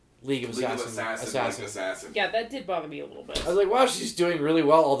League of Assassin. Yeah, that did bother me a little bit. I was like, wow, she's doing really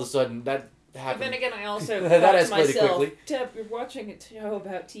well all of a sudden. That But happened. then again, I also That thought to escalated myself, quickly. Teb, you're watching a show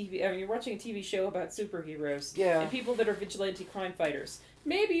about TV. I mean, you're watching a TV show about superheroes Yeah. and people that are vigilante crime fighters.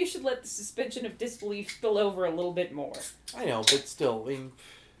 Maybe you should let the suspension of disbelief spill over a little bit more. I know, but still, I mean,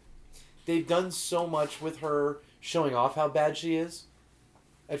 they've done so much with her showing off how bad she is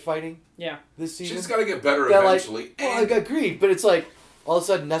at fighting. Yeah. This season. She's got to get better That, eventually. Well, I agreed, but it's like all of a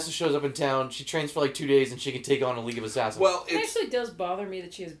sudden Nessa shows up in town. She trains for like 2 days, and she can take on a League of Assassins. Well, It it's actually does bother me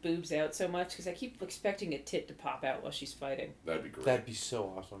that she has boobs out so much because I keep expecting a tit to pop out while she's fighting. that'd be great. That'd be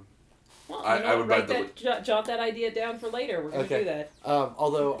so awesome. Well, I would write bet that, jot that idea down for later. We're going to Okay. do that.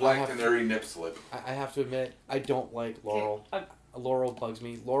 Although Black Canary nip slip. I have to admit, I don't like Laurel. Okay, Laurel bugs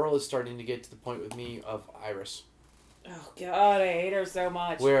me. Laurel is starting to get to the point with me of Iris, Oh, God, I hate her so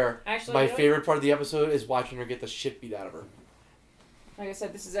much. where Actually, my you know what? favorite part of the episode is watching her get the shit beat out of her. Like I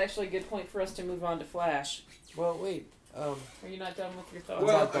said, this is actually a good point for us to move on to Flash. Well, wait. Are you not done with your thoughts?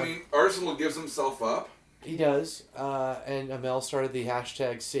 Well, not I done. mean, Arsenal gives himself up. He does, and Amel started the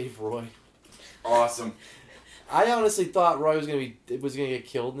hashtag Save Roy. Awesome. I honestly thought Roy was gonna get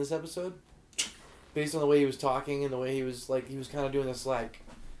killed in this episode, based on the way he was talking and the way he was kind of doing this like.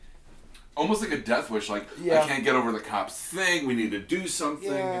 Almost like a death wish. Like Yeah. I can't get over the cops thing. We need to do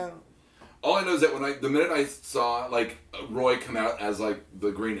something. Yeah. All I know is that the minute I saw like Roy come out as like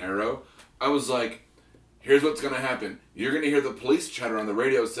the Green Arrow, I was like, "Here's what's gonna happen. You're gonna hear the police chatter on the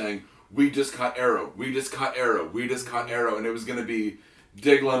radio saying, 'We just caught Arrow. We just caught Arrow. We just caught Arrow,' and it was gonna be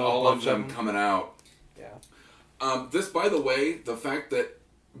Diglett, all of them coming out." Yeah. This, by the way, the fact that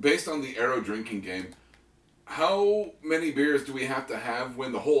based on the Arrow drinking game, how many beers do we have to have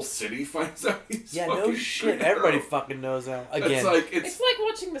when the whole city finds out he's Yeah. fucking No shit. Green Arrow? Everybody fucking knows that. Again. It's like It's like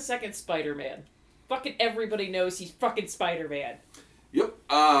watching the second Spider-Man. Fucking everybody knows he's fucking Spider-Man. Yep.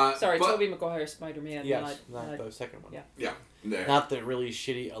 Sorry, but, Tobey Maguire's Spider-Man. yes. Not the second one. yeah. Yeah. Yeah. Not the really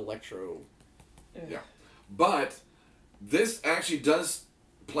shitty Electro. Yeah. But this actually does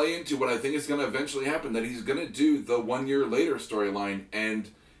play into what I think is going to eventually happen, that he's going to do the 1 year later storyline, and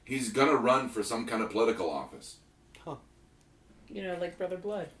he's going to run for some kind of political office. You know, like Brother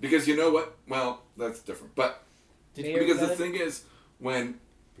Blood. Because you know what? Well, that's different. But Mayor because the Blood? thing is, when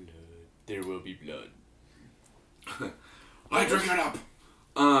Blood. There will be blood. I drink it up.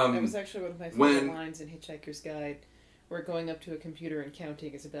 That was actually one of my favorite when- lines in Hitchhiker's Guide, where going up to a computer and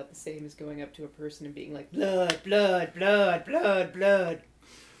counting is about the same as going up to a person and being like, blood, blood, blood, blood, blood.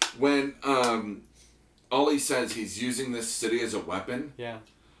 when Ollie says he's using this city as a weapon, Yeah.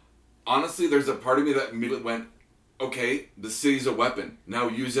 honestly, there's a part of me that immediately went, okay, the city's a weapon. Now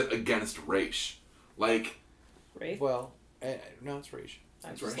use it against Raish. Like, Wraith? Well, no, it's Raish. I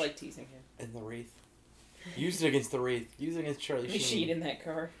That's just right. like teasing him. And the Wraith. Use it against the Wraith. Use it against Charlie Machine Sheen. in that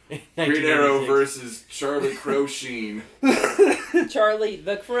car. Green Arrow versus Charlie Crow Sheen. Charlie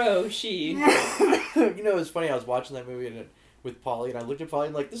the Crow Sheen. You know, it's funny. I was watching that movie with Polly, and I looked at Polly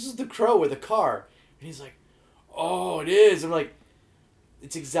and like, "This is the Crow with a car," and he's like, "Oh, it is." I'm like,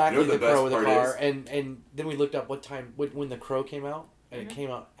 "It's exactly You know what the the Crow best with a part car." And then we looked up what time when the Crow came out, and it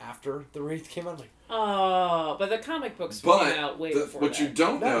came out after the Wraith came out. I'm like, Oh, but the comic books But came out way before what that. you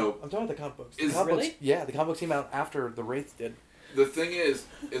don't no, know, I'm talking about the comic books. Is- The comic Really? books, yeah, the comic books came out after the Wraith did. the thing is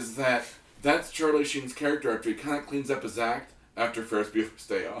that that's Charlie Sheen's character after he kind of cleans up his act after Ferris Bueller's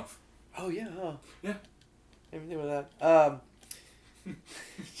Day Off. Oh yeah, huh? Yeah. Everything with that.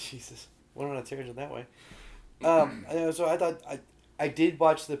 Jesus, went on a tangent that way. So I thought I did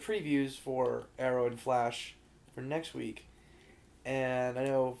watch the previews for Arrow and Flash for next week, and I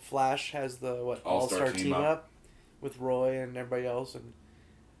know Flash has the All-Star team up with Roy and everybody else,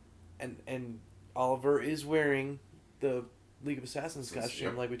 and Oliver is wearing the League of Assassins costume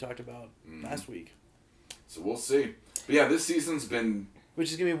Yep. like we talked about last week, So we'll see. But yeah, this season's been...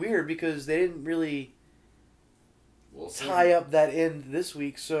 which is gonna be weird because they didn't really We'll see. tie up that end this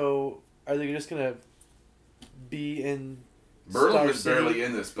week. So are they just gonna be in? Merlin Star is City? barely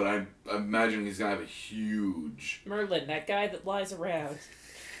in this, but I imagine he's going to have a huge... Merlin, that guy that lies around.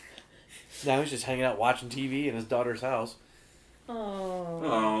 Now he's just hanging out watching TV in his daughter's house. Oh.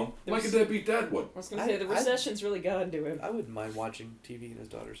 Oh, like a deadbeat dad would. I was going to say, the recession's really gotten to him. I wouldn't mind watching TV in his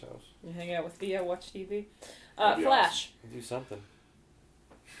daughter's house. You hang out with Thea, watch TV. That'd be Flash. Do something.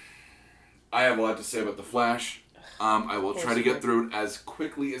 I have a lot to say about The Flash. I will try to you get do. through it as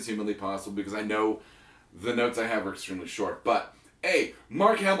quickly as humanly possible because I know the notes I have are extremely short. But Hey,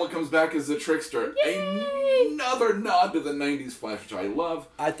 Mark Hamill comes back as the Trickster. Yay! Another nod to the 90s Flash, which I love.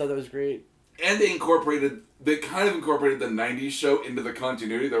 I thought that was great. And they kind of incorporated the 90s show into the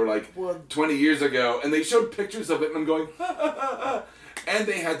continuity. They were like, Well- 20 years ago, and they showed pictures of it, and I'm going, ha, ha, ha, ha. And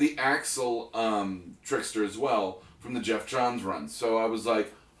they had the Axel Trickster as well from the Jeff Johns run. So I was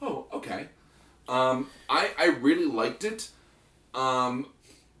like, oh, okay. I really liked it.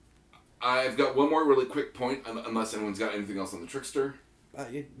 I've got one more really quick point, unless anyone's got anything else on the Trickster.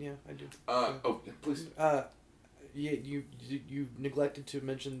 Yeah, I do. Oh, yeah, please. Yeah, you neglected to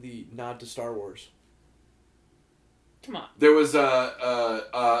mention the nod to Star Wars. Come on. There was The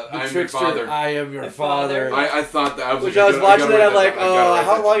I'm Trickster, your father. I am your My father. father. I thought that. I was Which like, I was watching that, I'm like, I gotta write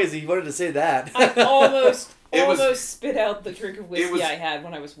how that long down. is he? He wanted to say that. I almost It was- almost spit out the drink of whiskey was- I had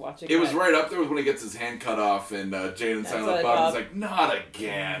when I was watching It was that. right up there with when he gets his hand cut off in Jane and That's Silent what I Bob. thought. He's like, not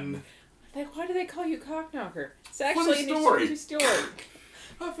again. Like, why do they call you Cockknocker? It's What a actually an story. interesting story.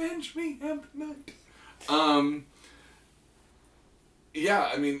 Avenge me, Night. Yeah,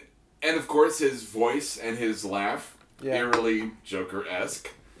 I mean, and of course his voice and his laugh, Yeah. eerily Joker-esque.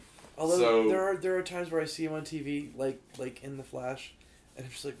 Although So- there are times where I see him on TV, like in The Flash, and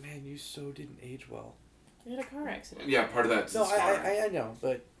I'm just like, man, you so didn't age well. You had a car accident. Yeah, part of that's No, his scarring. I know,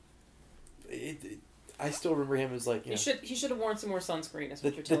 but I still remember him as like, you know, He should have worn some more sunscreen. Is the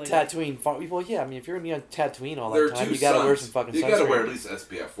what you're telling me. Tatooine. Well, yeah, I mean, if you're gonna be on Tatooine all There that are time, two you gotta wear suns. some fucking You sunscreen. gotta wear at least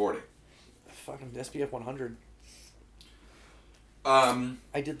SPF 40. Fucking SPF 100. Um,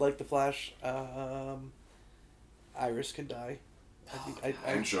 I did like The Flash. Iris can die.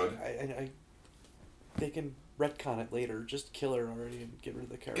 And should. They can retcon it later. Just kill her already and get rid of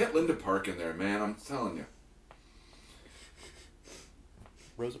the character. get Linda Park in there, man. I'm telling you.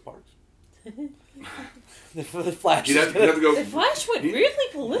 Rosa Parks. the Flash. You'd is have, you'd have to go. The Flash went He-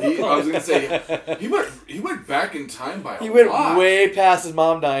 really political. I was gonna say he went back in time by a He went lot. way past his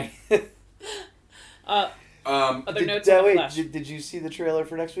mom dying. Other notes on the Flash. Did you see the trailer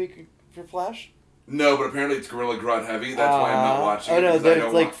for next week for Flash? No, but apparently it's Gorilla Grodd heavy. That's why I'm not watching. Oh it, no, because I it's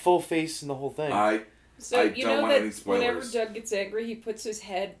don't like want- full face and the whole thing. So I you don't know want any that whenever spoilers. Doug gets angry, he puts his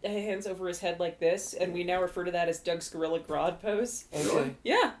hands over his head like this, and we now refer to that as Doug's Gorilla Grodd pose. Okay. Really?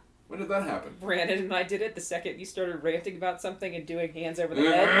 Yeah, When did that happen? Brandon and I did it the second you started ranting about something and doing hands over the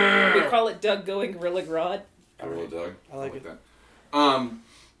head. We call it Doug going Gorilla Grodd. Gorilla Doug. I like it. that.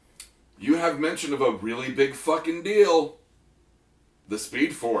 You have mention of a really big fucking deal. The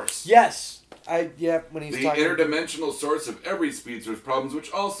Speed Force. Yes. When he's The talking. interdimensional source of every speedster's problems,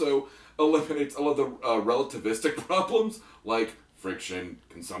 which also eliminates all of the relativistic problems like friction,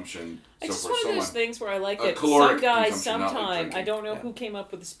 consumption, It's so just forth, one so of those on. things where I like A that caloric some guy, consumption, not like sometime, drinking. I don't know Yeah. who came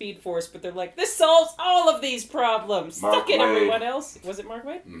up with the Speed Force, but they're like, this solves all of these problems. Mark Suck it, Waid. everyone else. Was it Mark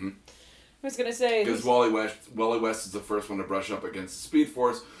Waid? Mm-hmm. I was gonna say. Because Wally West is the first one to brush up against the Speed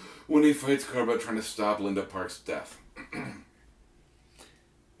Force when he fights Cartman trying to stop Linda Park's death.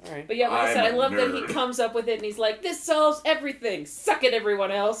 All right. But yeah, like I I'm said, I a love that nerd. he comes up with it and he's like, this solves everything. Suck it,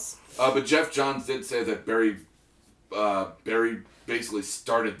 everyone else. But Jeff Johns did say that Barry basically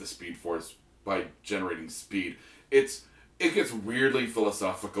started the Speed Force by generating speed. It gets weirdly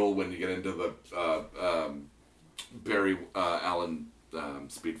philosophical when you get into the Barry Allen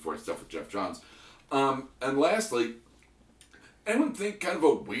Speed Force stuff with Jeff Johns. And lastly, anyone think kind of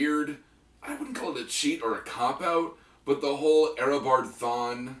a weird, I wouldn't call it a cheat or a cop-out, but the whole Eobard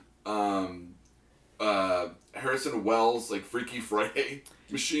Thawne, Harrison Wells, like Freaky Friday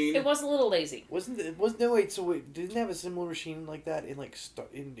machine? It was a little lazy. Didn't they have a similar machine like that in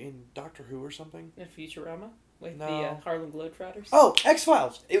in Doctor Who or something? In Futurama with No. the Harlem Globetrotters. Oh,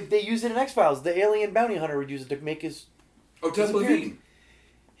 X-Files. They used it in X-Files. The alien bounty hunter would use it to make his. Oh, Ted his Levine. appearance.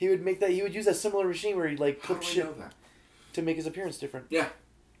 He would make that. He would use a similar machine where he'd like How put do I shit know that? to make his appearance different. Yeah.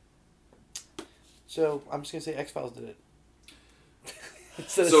 So I'm just gonna say X-Files did it.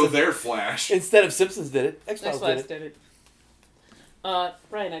 instead, So of, they're Flash. instead of Simpsons did it. X-Files did X-Files it. did it.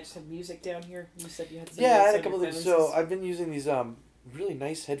 Ryan, I just have music down here. You said you had some. Yeah, I notes had a on couple your of things. playlists. So I've been using these really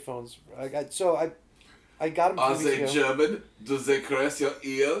nice headphones. I got them Are 2 they weeks ago. German? Do they caress your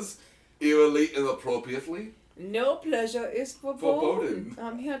ears eerily inappropriately? No pleasure is Foreboding. foreboding.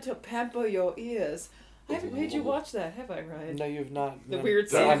 I'm here to pamper your ears. I haven't made you watch that, have I, Ryan? No, you've not. The no. weird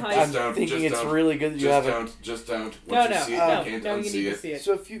Don't, Sam I'm, Heist. I'm don't, thinking just it's don't. really good that you Just haven't. don't. Just don't. No, Once no, you see it, no, you can't no, you unsee need to it. see it.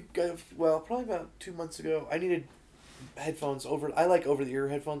 So if you go, probably about 2 months ago, I needed headphones I like over the ear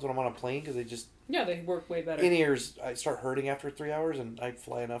headphones when I'm on a plane because they just Yeah, they work way better. in ears. I start hurting after 3 hours, and I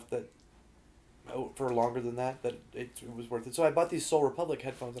fly enough that for longer than that it was worth it. So I bought these Soul Republic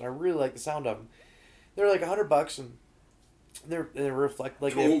headphones, and I really like the sound of them. They're like $100, and they reflect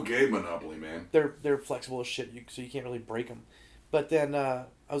like Total gay monopoly, man. they're flexible as shit, so you can't really break them. But then I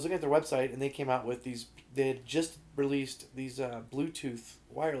was looking at their website, and they came out with these. They had just released these Bluetooth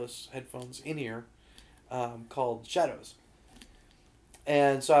wireless headphones in ear, called Shadows.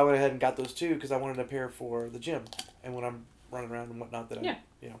 And so I went ahead and got those too because I wanted a pair for the gym, and when I'm running around and whatnot that I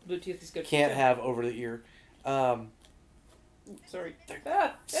Bluetooth is good. can't have over the ear. Sorry.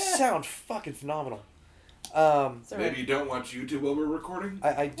 Sound fucking phenomenal. Sorry. Maybe you don't watch YouTube while we're recording?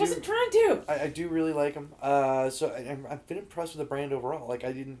 I do. Wasn't trying to. I do really like them. So I've been impressed with the brand overall. Like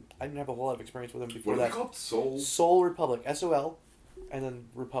I didn't have a whole lot of experience with them before What are that. they called? Soul? Soul Republic, SOL, and then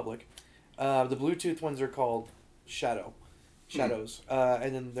Republic. The Bluetooth ones are called Shadows,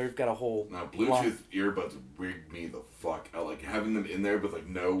 and then they've got a whole. Now, Bluetooth earbuds weird me the fuck out. Like having them in there with like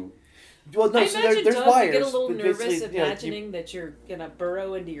no. Well, no, I so imagine there's Doug wires. would get a little but nervous basically, you know, imagining that you're gonna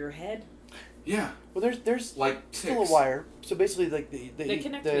burrow into your head. Yeah. well, there's Like still a ticks. wire. So basically, like They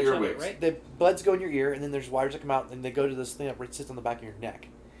connect the to each other, earwigs. right? the buds go in your ear, and then there's wires that come out, and they go to this thing that sits on the back of your neck,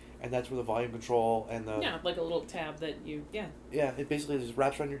 and that's where the volume control and the Yeah, like a little tab that you. Yeah. yeah, it basically just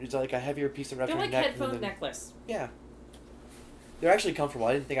wraps around your. It's like a heavier piece that wraps They're around like your neck. headphone and then, necklace. Yeah, they're actually comfortable.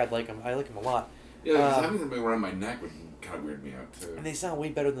 I didn't think I'd like them. I like them a lot, Yeah, because having them around my neck would kind of weird me out too. and they sound way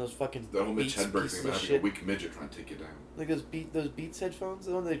better than those fucking The whole Mitch Beats Hedberg pieces thing about of having a shit. weak midget trying to take you down. Like those Beats headphones,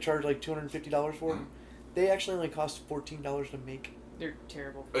 the one they charge like $250 for. Mhm. They actually only cost $14 to make. They're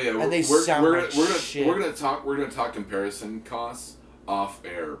terrible. Oh yeah, And they sound we're, like gonna, shit. we're gonna talk comparison costs off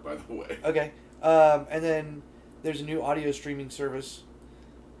air, by the way. Okay, and then there's a new audio streaming service.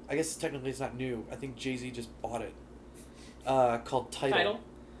 I guess technically it's not new. I think Jay-Z just bought it. Called Tidal.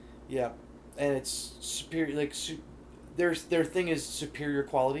 Yeah, and it's superior. Like their thing is superior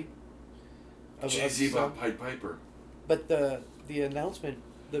quality. Jay-Z sound. bought Pied Piper. But the announcement.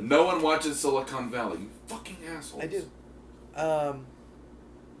 No one watches Silicon Valley. You fucking assholes. I do.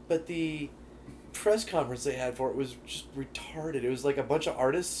 But the press conference they had for it was just retarded. It was like a bunch of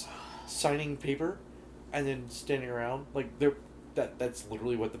artists signing paper, and then standing around like that's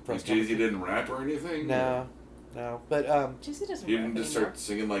literally what the press. Like Jay-Z conference. didn't rap or anything? No, but Jay-Z doesn't He rap didn't just anymore. start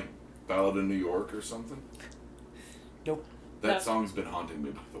singing like Ballad in New York or something? Nope. That No. song's been haunting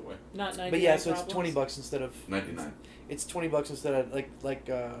me, by the way. Not 99 but yeah, so it's problems. $20 instead of 99. It's $20 instead of like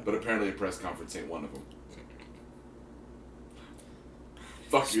But apparently a press conference ain't one of them.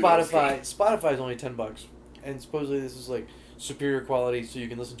 Fuck you. Spotify is only $10, and supposedly this is like superior quality, so you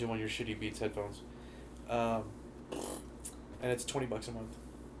can listen to them on your shitty Beats headphones. And it's $20 a month.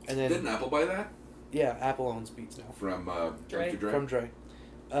 And then Didn't Apple buy that? yeah, Apple owns Beats now From Dre. Dre? from Dre.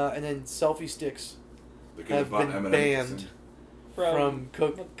 And then selfie sticks They could have bought been Eminem banned to from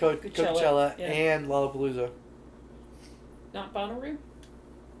Coachella yeah. and Lollapalooza. Not Bonnaroo?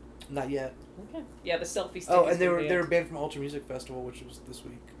 Not yet. Okay. Yeah, the selfie stick. Oh, has and they been were banned. banned from Ultra Music Festival, which was this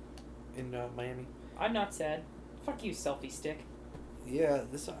week in Miami. I'm not sad. Fuck you, selfie stick. Yeah,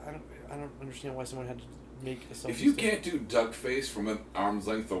 this I don't understand why someone had to make a selfie If you stick. can't do duck face from an arm's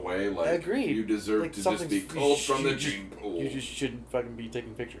length away, like Agreed. you deserve Like, to just be something's- called you from the just- gene pool. You just shouldn't fucking be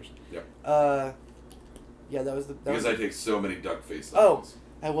taking pictures. Yep. Yeah, that was the. Because I take so many duck face selfies. Oh.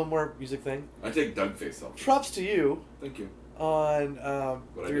 I have one more music thing. I take duck face selfies. Props to you Thank you. on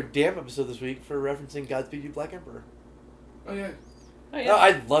What'd I your do? damn episode this week for referencing Godspeed You Black Emperor. Oh yeah. Oh, yeah. No,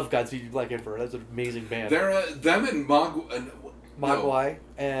 I love Godspeed You Black Emperor. That's an amazing band. They're them and Mogwai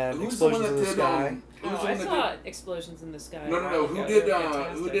and Who's the one Explosions that in the did, Sky. Who's Oh, the I one that saw Explosions in the Sky. No, a while Who ago. did They were who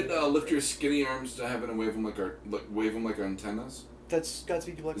fantastic. did lift your skinny arms to heaven and wave them like our antennas? That's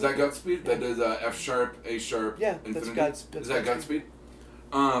Godspeed You Black Is that Emperor. Godspeed? Yeah. That is F sharp, A sharp. Yeah, that's infinity? that's Is that Godspeed.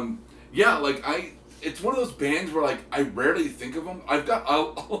 Godspeed? Yeah, like it's one of those bands where like I rarely think of them. I've got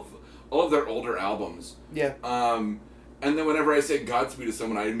all of their older albums. Yeah. And then whenever I say Godspeed to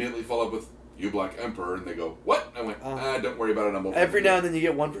someone, I immediately follow up with You Black Emperor, and they go, "What?" I went, "Don't worry about it. I'm over Every it." now and then you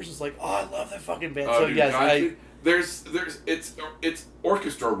get one person's like, "Oh, I love that fucking band." Oh, So dude, yes, Godspeed, it's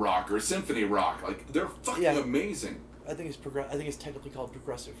orchestra rock or symphony rock. Like they're fucking Yeah. amazing. I think it's technically called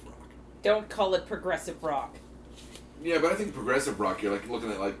progressive rock. Don't call it progressive rock. Yeah, but I think progressive rock. You're like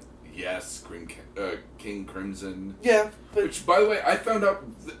looking at like Yes, King Crimson. Yeah, but Which, by the way, I found out.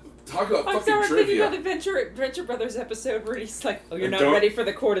 Talk about I'm fucking sorry, I'm thinking trivia. about the Venture Brothers episode where he's like, "Oh, you're And not don't- ready for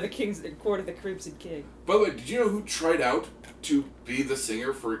the Court of the Crimson King." By the way, did you know who tried out to be the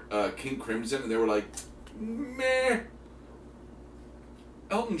singer for King Crimson, and they were like, meh.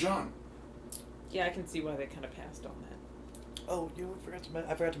 Elton John. Yeah, I can see why they kind of passed on that. oh, you know what?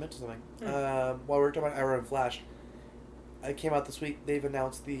 I forgot to mention something. While we were talking about Arrow and Flash, it came out this week. They've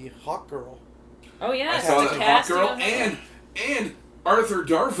announced the Hawk Girl. Oh yeah, I it's saw a that Hawk casting Girl, on that. and Arthur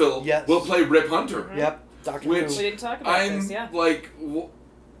Darvill Yes. will play Rip Hunter. Mhm. Yep, Doctor Which- Who. We didn't talk about I'm this, yeah. like,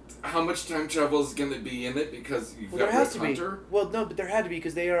 how much time travel is going to be in it because you've Well, got there has Rick to Hunter? be. Well, no, but there had to be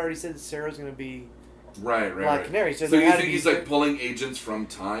because they already said that Sarah's going to be Right. Black Canary. So So there you had think to be. he's like pulling agents from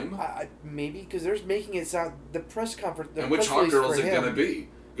time? Maybe because they're making it sound the press conference. The And which press Hawk release Girl for is it him- going to be?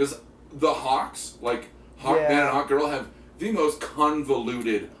 Because the Hawks, like Hawkman Yeah. and Hawk Girl, have the most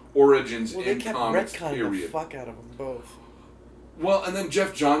convoluted origins Well, they in kept comics. retconning the Period. fuck out of them both. Well, and then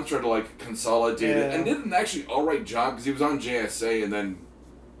Jeff Johns tried to like consolidate it Yeah. and did an actually all right job because he was on JSA and then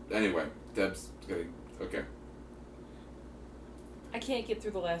anyway, Deb's getting okay. I can't get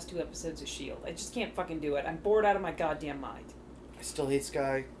through the last 2 episodes of S.H.I.E.L.D. I just can't fucking do it. I'm bored out of my goddamn mind. I still hate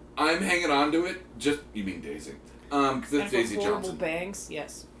Sky. I'm hanging on to it. Just you mean Daisy? Because And it's for Daisy horrible Johnson. bangs,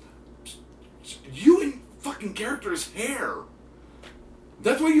 yes. You and fucking character's hair.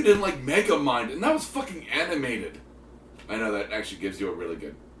 That's why you didn't like Megamind, and that was fucking animated. I know that actually gives you a really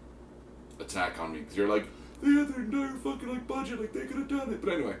good attack on me because you're like, they had their entire fucking like budget, like they could have done it.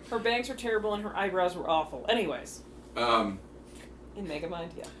 But anyway, Her bangs were terrible and her eyebrows were awful. Anyways, um, in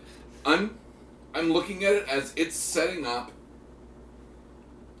Megamind, yeah. I'm looking at it as it's setting up.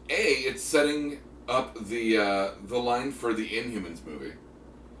 It's setting up the line for the Inhumans movie.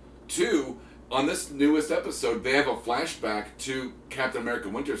 2, on this newest episode, they have a flashback to Captain America: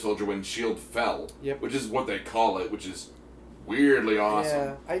 Winter Soldier when S.H.I.E.L.D. fell, Yep. which is what they call it, which is weirdly awesome.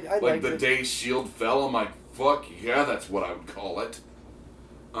 Yeah, I Like liked the it. day S.H.I.E.L.D. fell, I'm like, fuck yeah, that's what I would call it.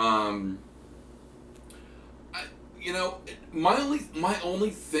 My only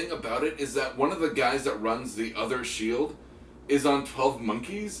thing about it is that one of the guys that runs the other S.H.I.E.L.D. is on 12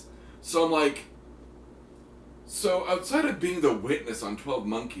 Monkeys, so I'm like, so outside of being the witness on 12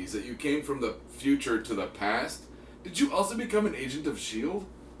 Monkeys, that you came from the future to the past, did you also become an agent of S.H.I.E.L.D.?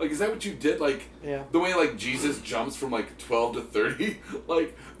 Like, is that what you did? Like, Yeah. the way, like, Jesus jumps from, like, 12 to 30?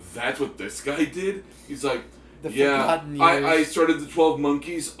 Like, that's what this guy did? He's like, The yeah, forgotten years. I started the 12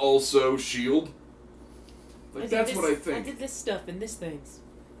 Monkeys, also S.H.I.E.L.D. Like, that's what I I think. did this stuff and this things.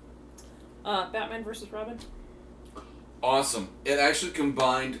 Batman versus Robin? Awesome. It actually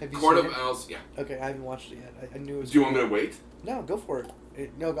combined Have you Court seen of it? Owls. Yeah. Okay, I haven't watched it yet. I knew it was. Do you want me to wait? No, go for it.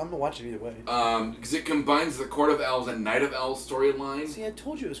 No, I'm gonna watch it either way. Because it combines the Court of Owls and Night of Owls storyline. See, I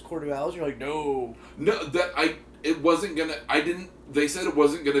told you it was Court of Owls. You're like, no. No, it wasn't gonna. They said it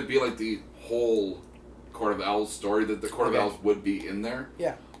wasn't gonna be like the whole Court of Owls story. That the Court of Okay. Owls would be in there.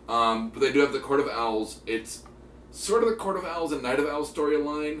 Yeah. But they do have the Court of Owls. It's sort of the Court of Owls and Night of Owls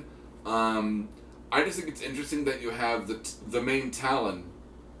storyline. I just think it's interesting that you have the main Talon,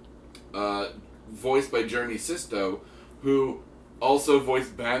 voiced by Jeremy Sisto, who also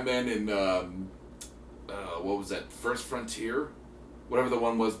voiced Batman in what was that, First Frontier, whatever the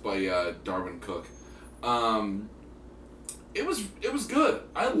one was by Darwin Cook. It was good.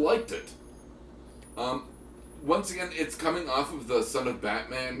 I liked it. Once again, it's coming off of the Son of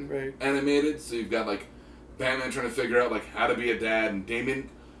Batman Right. animated, so you've got like Batman trying to figure out like how to be a dad, and Damien,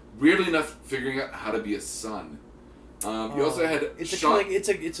 weirdly enough, figuring out how to be a son. You also had It's Sean.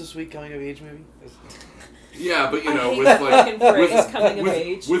 it's a sweet coming of age movie. Yeah, but you I know, hate with that like fucking phrase, coming of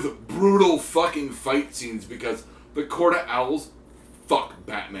age. with brutal fucking fight scenes because the Court of Owls fuck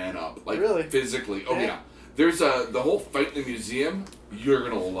Batman up like Really? physically. Oh Yeah. yeah, there's the whole fight in the museum you're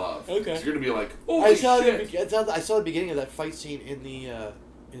gonna love. Okay. So you're gonna be like, I holy saw shit. I saw the beginning of that fight scene in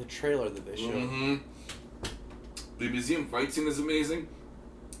the trailer that they showed. Mm-hmm. The museum fight scene is amazing.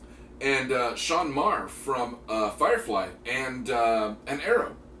 And Sean Marr from Firefly and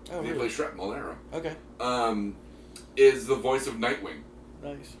Arrow, Oh, he really? plays Shrapnel Arrow, Okay. is the voice of Nightwing.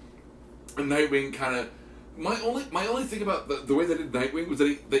 Nice. And Nightwing kind of my only thing about the way they did Nightwing was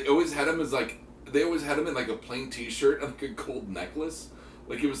that they always had him as like they always had him in like a plain T-shirt and like a gold necklace,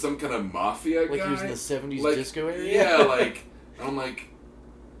 like he was some kind of mafia Like guy. he was in the 70s like, disco area. Yeah, like and I'm like,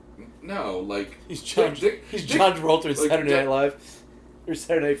 no, like He's John. He's John Travolta in like, Saturday Night Live. Or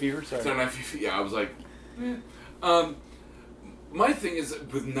Saturday Night Fever. Sorry. Saturday Night Fever, yeah, I was like, my thing is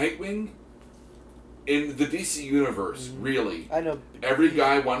with Nightwing in the DC universe, really. I know. Every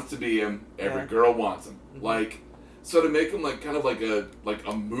guy wants to be him. Every Yeah. girl wants him. Mhm. Like, so to make him like kind of like a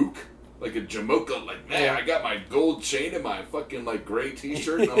mook, like a Jamocha, like man, Yeah. I got my gold chain and my fucking like gray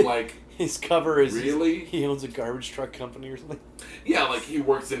T-shirt, and I'm like, His cover is Really? He owns a garbage truck company or something. yeah, like he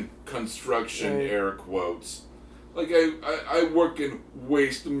works in construction, Right. air quotes. Like I work in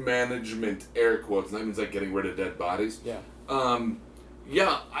waste management, air quotes, and that means like getting rid of dead bodies. Yeah.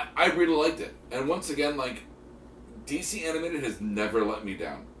 Yeah, I really liked it, and once again, like DC animated has never let me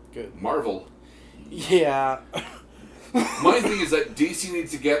down. Good. Marvel. Yeah. My thing is that DC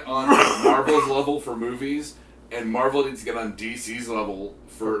needs to get on Marvel's level for movies and Marvel needs to get on DC's level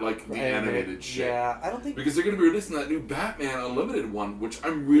for like the animated shit. Yeah, I don't think Because they're going to be releasing that new Batman Unlimited one, which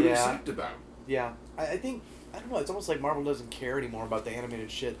I'm really psyched about. Yeah, I think I don't know. It's almost like Marvel doesn't care anymore about the animated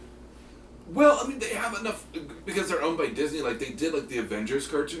shit. Well, I mean, they have enough because they're owned by Disney. Like they did like the Avengers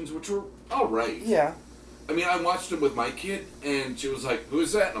cartoons, which were all right. Yeah. I mean, I watched them with my kid, and she was like, "Who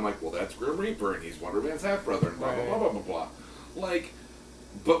is that?" And I'm like, "Well, that's Grim Reaper, and he's Wonder Man's half brother, and blah blah blah blah blah blah." Like,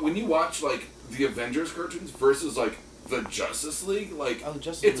 but when you watch like the Avengers cartoons versus like the Justice League, like the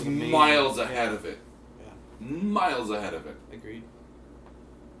Justice League it's was amazing. miles ahead of it. Yeah. Miles ahead of it. Agreed.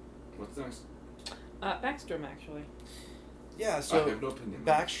 What's next? Backstrom, actually. Yeah. So I have no opinion.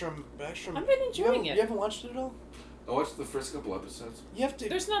 Backstrom. I've been enjoying it. You haven't watched it at all? I watched the first couple episodes. You have to.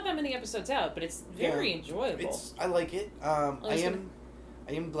 There's not that many episodes out, but it's very enjoyable. I like it. I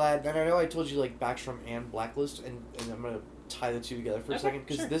am glad, and I know I told you like Backstrom and Blacklist, and I'm gonna tie the two together for a second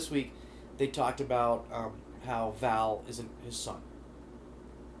because this week they talked about how Val isn't his son,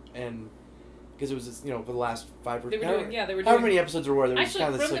 and because it was for the last 5 or they were doing however many episodes there were, there was actually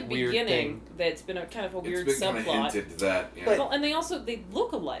kind of this from like the weird beginning thing. that's been a kind of a weird It's been subplot. kind of hinted that. Yeah. But- Well, and they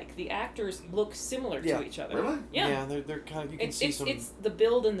look alike. The actors look similar to each other. Really? Yeah. They're kind of you can see It's some. it's the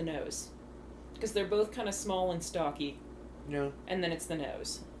build and the nose, because they're both kind of small and stocky, and then it's the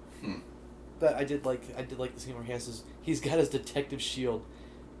nose. But I did like the scene where he's got his detective shield,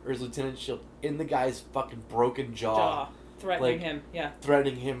 or his lieutenant shield, in the guy's fucking broken jaw. Threatening like, him, yeah.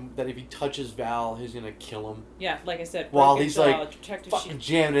 Threatening him that if he touches Val, he's gonna kill him. Yeah, like I said, While broken he's jaw, like detective fucking shield.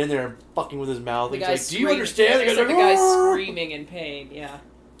 jamming in there and fucking with his mouth. The He's guy's like, "Do you understand?" The like, guy's "Arr!" screaming in pain. Yeah.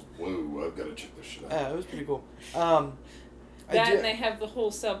 Whoa, I've got to check this shit out. Yeah, it was pretty cool. And they have the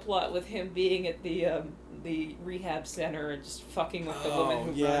whole subplot with him being at the rehab center and just fucking with the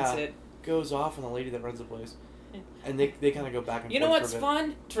woman who runs it. Goes off on the lady that runs the place, and they kind of go back and forth. You know what's for a bit.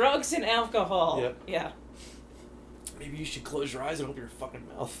 fun? Drugs and alcohol. Yep. Yeah. Maybe you should close your eyes and open your fucking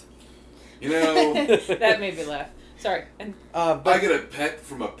mouth. You know, That made me laugh. Sorry. And But I get a pet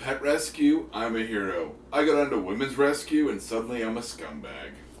from a pet rescue, I'm a hero. I got onto women's rescue, and suddenly I'm a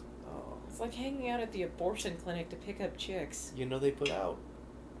scumbag. it's like hanging out at the abortion clinic to pick up chicks. they put out.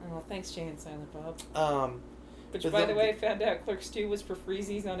 Oh, thanks, Jay and Silent Bob. Which, but by the way, found out Clerks 2 was for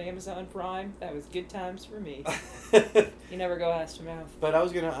freezies on Amazon Prime. That was good times for me. You never go ass to mouth. But I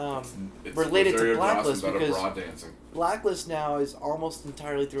was gonna It's relate it to Rosario Blacklist Dawson about because bra dancing. Blacklist now is almost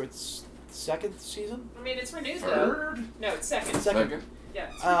entirely through its second season. I mean, it's renewed, Third? though. No, it's second. Second? Yeah,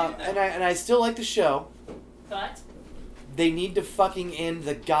 it's renewed, though. And I still like the show. But They need to fucking end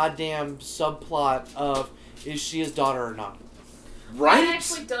the goddamn subplot of is she his daughter or not. Right? that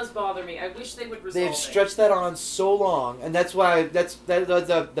actually does bother me. I wish they would resolve They've it. stretched that on so long, and that's why that's the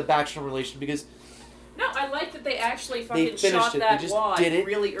Backstrom relation because No, I like that they actually they fucking finished shot it. that They just wad did it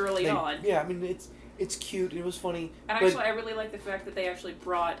really early on. Yeah, I mean it's cute. It was funny. And but, actually, I really like the fact that they actually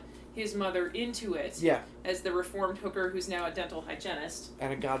brought his mother into it yeah, as the reformed hooker who's now a dental hygienist.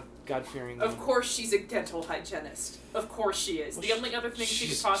 and a God-fearing. Of course she's a dental hygienist. Of course she is. Well, The only other thing she could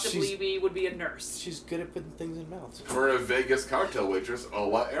she's- possibly be would be a nurse. She's good at putting things in mouths. For a Vegas cocktail waitress, a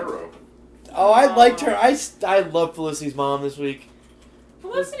la Arrow. Oh, I liked her. I love Felicity's mom this week.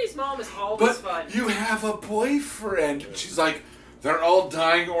 Felicity's mom is always fun. But you have a boyfriend. She's like, they're all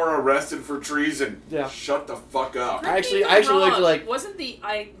dying or arrested for treason. Yeah. Shut the fuck up. Correct me if I actually I'm like to, wrong. like- Wasn't the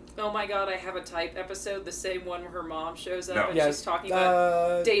oh my god, I have a type episode the same one where her mom shows up No. and Yes, she's talking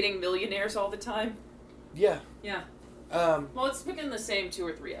about dating millionaires all the time? Yeah. Yeah. Well, it's been the same 2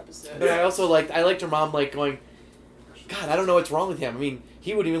 or 3 episodes. but I also liked her mom going, God, I don't know what's wrong with him. I mean,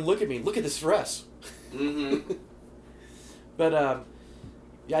 he wouldn't even look at me. Look at this dress. Mm-hmm. But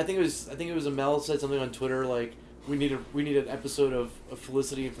yeah, I think it was Amel said something on Twitter like we need an episode of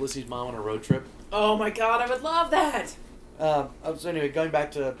Felicity and Felicity's mom on a road trip. Oh my god, I would love that! So anyway, going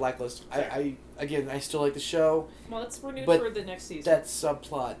back to Blacklist, I still like the show. Well, it's renewed But for the next season. That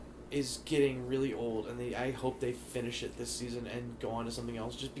subplot is getting really old, and I hope they finish it this season and go on to something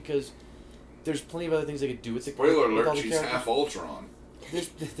else. Just because there's plenty of other things they could do with the Spoiler with all alert, the she's characters. half Ultron.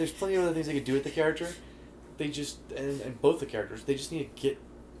 There's plenty of other things they could do with the character. They just and both the characters. They just need to get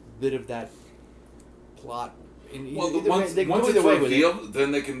rid of that plot. Well, Once once it's with it. revealed,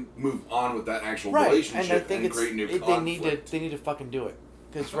 then they can move on with that actual Right, relationship and I think create new they conflict. need to fucking do it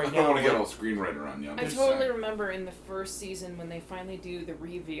because I right don't now want to get all screenwriter on you. I'm I just totally saying. remember in the first season when they finally do the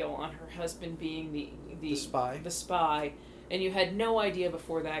reveal on her husband being the spy, and you had no idea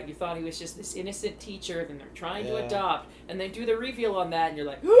before that. You thought he was just this innocent teacher, then they're trying to Yeah. adopt, and they do the reveal on that, and you're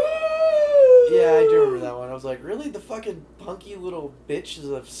like, Yeah, I do remember that one. I was like, really, the fucking punky little bitch is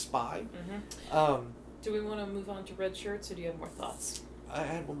a spy. Do we want to move on to red shirts, or do you have more thoughts? I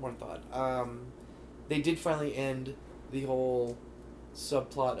had one more thought. they did finally end the whole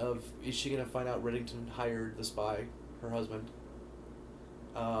subplot of, is she gonna find out Reddington hired the spy, her husband?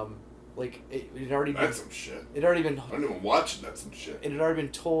 Like it had already been. That's some shit. It had already been. I don't even watch it. That's some shit. It had already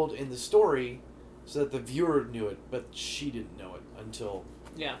been told in the story, so that the viewer knew it, but she didn't know it until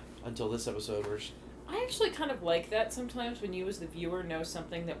this episode, where she, I actually kind of like that sometimes when you as the viewer know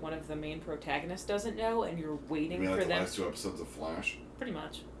something that one of the main protagonists doesn't know, and you're waiting You mean for like the them. last 2 episodes of Flash? Pretty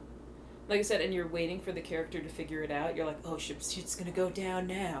much. Like I said, and you're waiting for the character to figure it out. You're like, oh, shit's gonna go down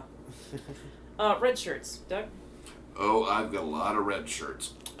now. Red shirts, Doug. Oh, I've got a lot of red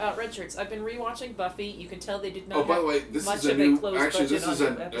shirts. Red shirts. I've been rewatching Buffy. You can tell they did not. Oh, by have the way, this much is a of new. closed Actually, budget this is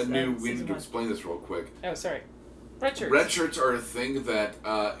on a new. We season need to one. explain this real quick. Oh, sorry. Red shirts. Red shirts are a thing that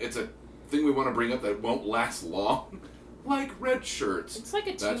it's a thing we want to bring up that won't last long, like red shirts. It's like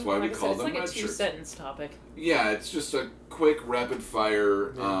a two. That's why we like I call said, them it's like red a shirts. 2-sentence topic. Yeah, it's just a quick, rapid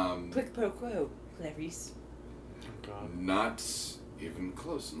fire. Quick pro quo, Clarice. oh god. Not even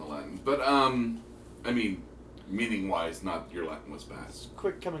close in the Latin, but I mean, meaning wise, not your Latin was bad. It's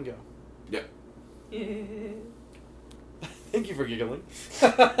quick come and go. Yep. Thank you for giggling.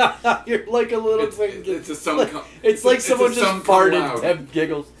 You're like a little twin. It's a some. Like, it's like someone just farted and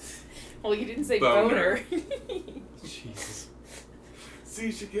giggles. Well, you didn't say Boner. boner. Jesus.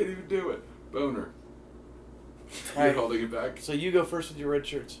 See, she can't even do it. Boner. All You're right. holding it back. So you go first with your red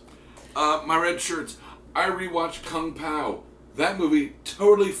shirts. My red shirts. I rewatched Kung Pao. That movie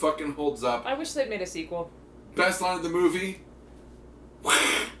totally fucking holds up. I wish they'd made a sequel. Best line of the movie.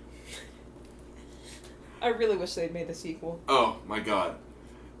 I really wish they'd made the sequel. Oh my god.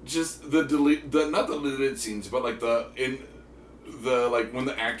 Just not the deleted scenes, but like like when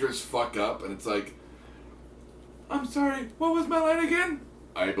the actors fuck up and it's like, I'm sorry, what was my line again?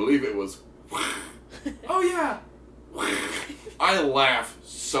 I believe it was, oh yeah. I laugh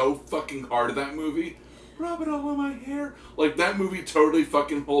so fucking hard at that movie. Rub it all on my hair. Like, that movie totally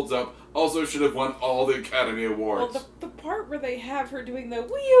fucking holds up. Also should have won all the Academy Awards. Well, the part where they have her doing the wee-oo,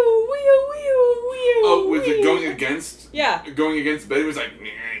 wee-oo, wee-oo, wee-oo, Oh, was it wee-oo. going against? Yeah. Going against Betty was like,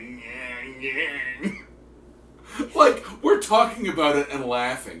 "Nyeh, nyeh, nyeh." Like, we're talking about it and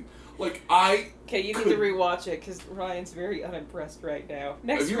laughing. Like, Okay, you need to rewatch it, because Ryan's very unimpressed right now.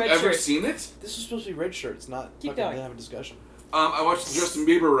 Next have you red ever shirt. seen it? This is supposed to be red shirts, not Keep fucking going. have a discussion. I watched the Justin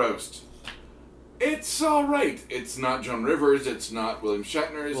Bieber roast. It's alright. It's not Joan Rivers, it's not William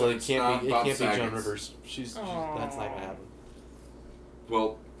Shatner, Well, it it's can't not be. It Bob can't be Joan Saget. Rivers. She's that's not gonna happen.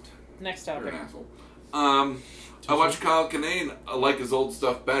 Well, Next you're topic. an asshole. I watched Kyle Kinane. I like his old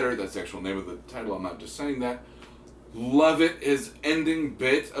stuff better. That's the actual name of the title. I'm not just saying that. Love it. His ending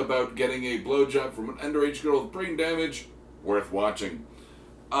bit about getting a blowjob from an underage girl with brain damage. Worth watching.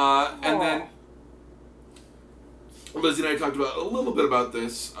 And then Lizzie and I talked about a little bit about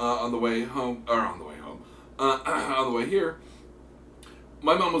this on the way home, on the way here.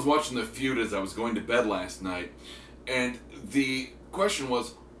 My mom was watching The Feud as I was going to bed last night, and the question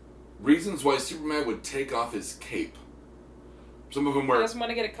was reasons why Superman would take off his cape. Some of them He were doesn't want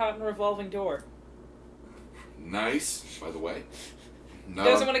to get a caught in a revolving door. nice, by the way. He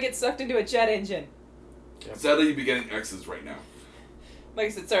doesn't want to get sucked into a jet engine. Sadly, you'd be getting X's right now. Like I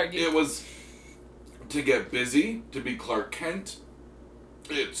said, sorry. It was to get busy, to be Clark Kent.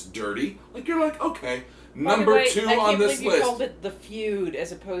 It's dirty. Like, you're like, okay. By the Number way, 2 I on can't this believe you list. called it The Feud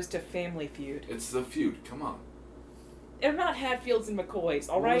as opposed to Family Feud. It's The Feud. Come on. They're not Hatfields and McCoys,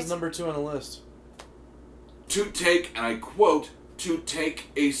 What alright? was number 2 on the list? To take, and I quote, to take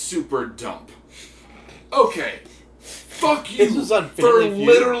a super dump. Okay. Fuck you This was on for Family Feud?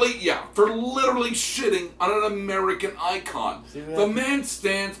 literally shitting on an American icon. See what The happened? man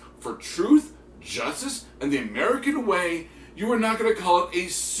stands for truth, justice, and the American way. You are not going to call it a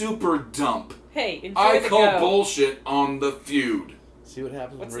super dump. Hey, enjoy I the call go. bullshit on The Feud. See what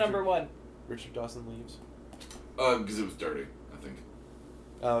happens What's when number 1? Richard Dawson leaves. Because it was dirty, I think.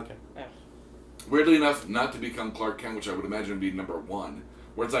 Oh, okay. Weirdly enough, not to become Clark Kent, which I would imagine would be number 1.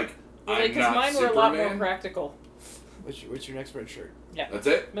 Where it's like, I'm Because not mine were Superman. a lot more practical. What's your next red shirt? That's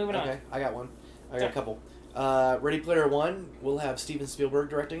it? Moving Okay, I got one. I got a couple. Ready Player One. We'll have Steven Spielberg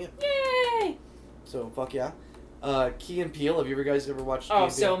directing it. on. Yay! So fuck yeah. Key and Peele. Have you guys ever watched? Key Oh,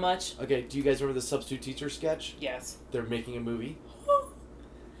 and so Peele? much. Okay. Do you guys remember the substitute teacher sketch? Yes. They're making a movie.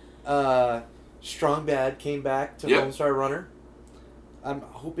 Strong Bad came back to Yep. Lone Star Runner. I'm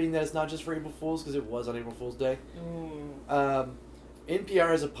hoping that it's not just for April Fools because it was on April Fool's Day. NPR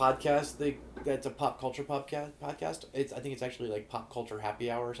has a podcast. That's a pop culture podcast. I think it's actually like Pop Culture Happy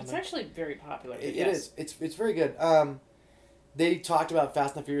Hour or It's something. actually very popular. It yes. is. It's very good. They talked about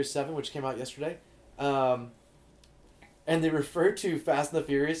Fast and the Furious 7, which came out yesterday. And they refer to Fast and the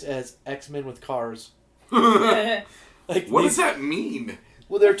Furious as X-Men with cars. Like, What does that mean?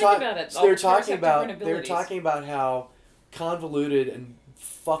 Well, they're Well, think about it. All they're the characters talking have about different they're abilities. talking about how convoluted and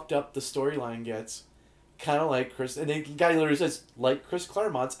fucked up the storyline gets, kind of like Chris. And the guy literally says like Chris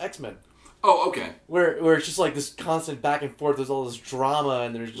Claremont's X-Men, Oh, okay. where it's just like this constant back and forth. There's all this drama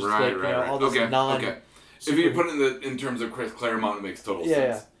and there's just all this okay. non. Okay. If you put it in terms of Chris Claremont, it makes total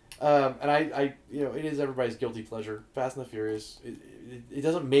sense. And I it is everybody's guilty pleasure. Fast and the Furious. It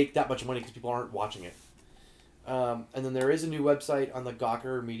doesn't make that much money because people aren't watching it. And then there is a new website on the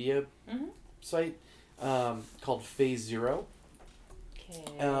Gawker Media site called Phase Zero.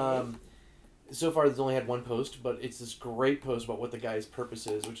 Okay. So far, there's only had one post, but it's this great post about what the guy's purpose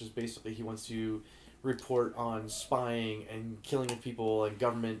is, which is basically he wants to report on spying and killing of people and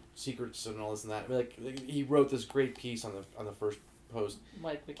government secrets and all this and that. I mean, like he wrote this great piece on the first post.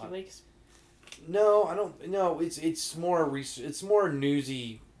 Like WikiLeaks? No, I don't. No, it's more it's more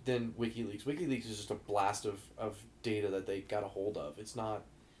newsy than WikiLeaks. WikiLeaks is just a blast of data that they got a hold of. It's not.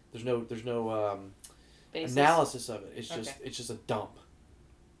 There's no Basis? analysis of it. It's Okay. just a dump.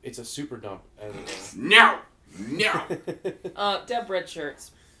 It's a super dump. No. Deb Red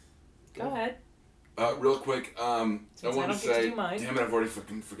Shirts. Go ahead. Real quick, I Since I want don't to get to say, do mine. damn it, I've already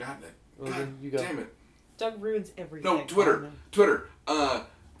fucking forgotten it. Well, God then you go. damn it. Doug ruins everything. No, Twitter. Twitter. The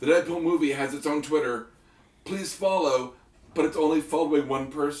Deadpool movie has its own Twitter. Please follow, but it's only followed by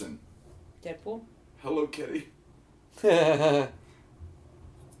one person. Deadpool? Hello, Kitty.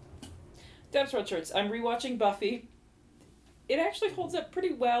 Deb's Red Shirts. I'm rewatching Buffy. It actually holds up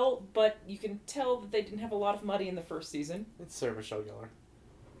pretty well, but you can tell that they didn't have a lot of money in the first season. It's Sarah Michelle Gellar.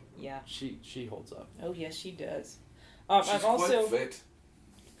 Yeah. She holds up. Oh, yes, she does. She's I'm also... quite fit.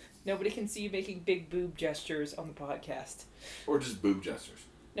 Nobody can see you making big boob gestures on the podcast. Or just boob gestures.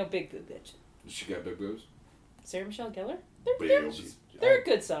 No, big boob bitch. Does she got big boobs? Sarah Michelle Gellar? They're Boobs. a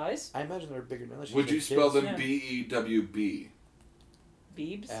good size. I imagine they're bigger now. She Would has you spell kids. them Yeah. B-E-W-B?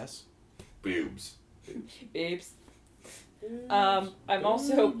 Beebs? S? Boobs. Babes. I'm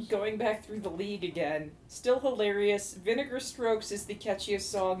also going back through the league again. Still hilarious. Vinegar Strokes is the catchiest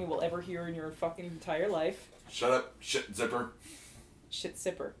song you will ever hear in your fucking entire life. Shut up, shit zipper. Shit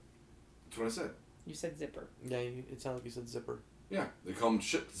zipper. That's what I said. You said zipper. Yeah, it sounded like you said zipper. Yeah, they call him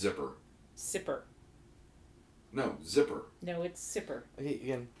shit zipper. Sipper. No, zipper. No, it's sipper. Okay,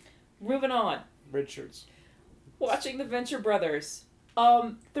 again, Moving on. red shirts. Watching The Venture Brothers.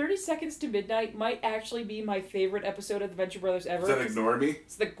 30 Seconds to Midnight might actually be my favorite episode of The Venture Brothers ever. Does that ignore me?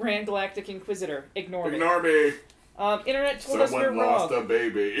 It's the Grand Galactic Inquisitor. Ignore me. Ignore me. Internet told us we're Someone lost wrong. a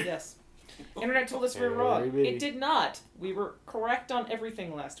baby. Yes. Internet told us we were wrong. It did not. We were correct on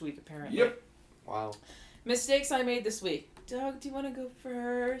everything last week, apparently. Yep. Wow. Mistakes I made this week. Doug, do you want to go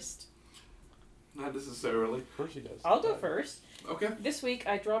first? Not necessarily. Of course he does. I'll go first. Okay. This week,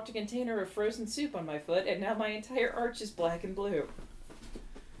 I dropped a container of frozen soup on my foot, and now my entire arch is black and blue.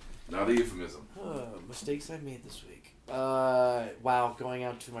 Not a euphemism. Mistakes I made this week. Wow, going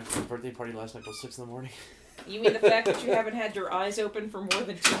out to my friend's birthday party last night till 6 in the morning. You mean the fact that you haven't had your eyes open for more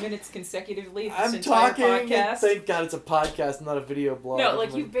than 2 minutes consecutively this I'm entire talking. podcast? Thank God it's a podcast, not a video blog. No,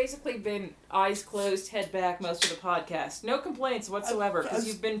 like you've basically been eyes closed, head back most of the podcast. No complaints whatsoever because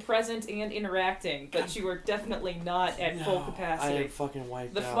you've been present and interacting, but you are definitely not at full I capacity. am fucking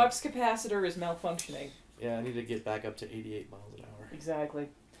wiped The out. flux capacitor is malfunctioning. Yeah, I need to get back up to 88 miles an hour. Exactly.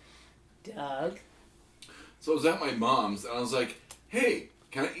 Doug? So I was at my mom's, and I was like, hey,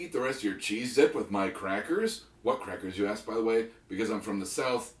 can I eat the rest of your cheese dip with my crackers? What crackers, you asked, by the way? Because I'm from the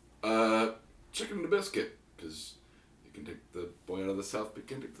South. Chicken and a biscuit. Because you can take the boy out of the South, but you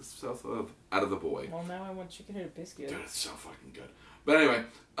can take the South out of the boy. Well, now I want chicken and a biscuit. Dude, it's so fucking good. But anyway,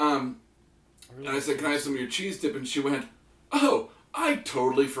 and I said, can I have some of your cheese dip? And she went, oh, I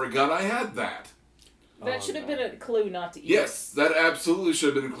totally forgot I had that. That should have been a clue not to eat. Yes, that absolutely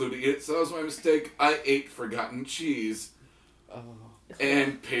should have been included in it. So that was my mistake. I ate forgotten cheese Oh.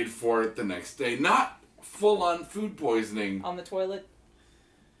 and paid for it the next day. Not full-on food poisoning, On the toilet?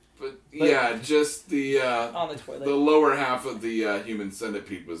 but yeah, just the On the toilet. the lower half of the human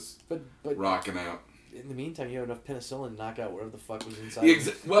centipede was But rocking out. in the meantime, you have enough penicillin to knock out whatever the fuck was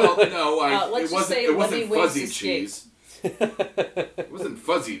inside. Well, no, Let's it just say wasn't. It wasn't Lemmy Wigs fuzzy escaped. cheese. It wasn't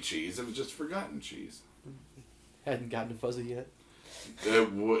fuzzy cheese. It was just forgotten cheese. Hadn't gotten to fuzzy yet.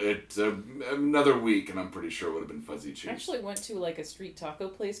 It's another week, and I'm pretty sure it would have been fuzzy cheese. I actually went to like a street taco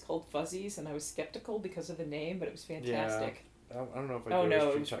place called Fuzzies, and I was skeptical because of the name, but it was fantastic. I don't know if I Oh go to a no,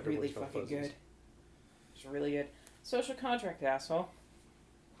 street it was taco really place called fucking Fuzzies. good. It was really good. Social contract, asshole.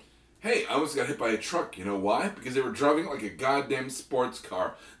 Hey, I almost got hit by a truck. You know why? Because they were driving like a goddamn sports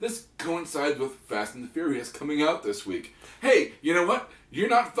car. This coincides with Fast and the Furious coming out this week. Hey, you know what? You're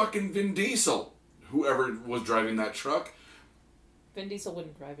not fucking Vin Diesel. whoever was driving that truck. Vin Diesel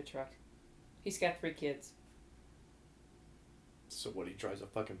wouldn't drive a truck. He's got 3 kids. So what, he drives a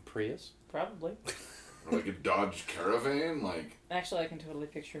fucking Prius? Probably. Or like a Dodge Caravan, like... Actually, I can totally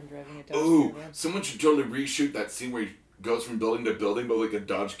picture him driving a Dodge Ooh, Caravan. someone should totally reshoot that scene where he goes from building to building, but like a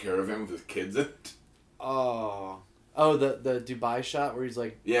Dodge Caravan with his kids in it. Oh, the Dubai shot where he's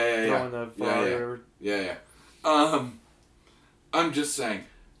like throwing the Ferrari or whatever. Yeah. I'm just saying,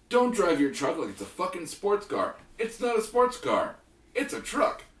 don't drive your truck like it's a fucking sports car. It's not a sports car. It's a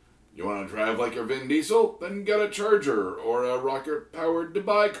truck. You want to drive like your Vin Diesel? Then get a Charger or a rocket-powered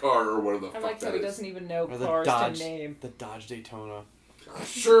Dubai car or whatever the I fuck like that how he is. doesn't even know Or the cars Dodge, to name. the Dodge Daytona.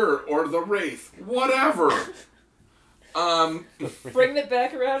 Sure, or the Wraith. Whatever. Bring it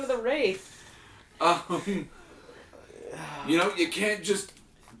back around to the Wraith. You know, you can't just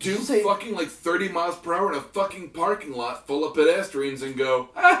do Say- fucking like 30 miles per hour in a fucking parking lot full of pedestrians and go,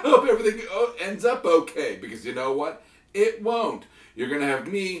 I hope everything ends up okay. Because you know what? It won't. You're going to have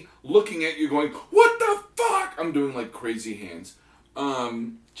me looking at you going, what the fuck? I'm doing like crazy hands.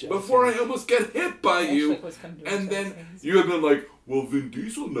 Before I almost get hit by you. And then you have been like, well, Vin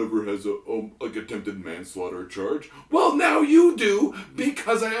Diesel never has a like attempted manslaughter charge. Well, now you do,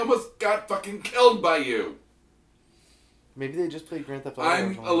 because I almost got fucking killed by you. Maybe they just played Grand Theft Auto or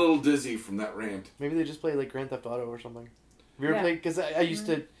I'm something. a little dizzy from that rant. Maybe they just played like Grand Theft Auto or something. Have you ever Yeah. played? Because I used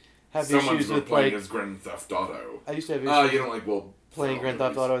to have Someone's issues been with playing like. as Grand Theft Auto. I used to have issues You don't like, well... playing Final Grand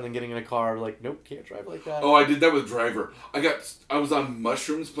Theft Release. Auto and then getting in a car like, nope, can't drive like that. Oh, I did that with Driver. I was on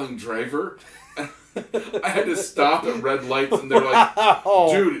mushrooms playing Driver. I had to stop at red lights, and they're like,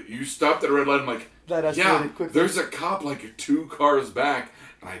 Oh, dude, you stopped at a red light. I'm like, that escalated yeah, quickly. there's a cop like 2 cars back,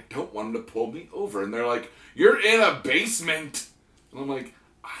 and I don't want him to pull me over. And they're like, you're in a basement. And I'm like,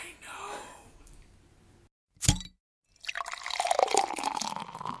 I know.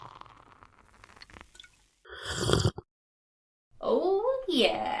 Oh,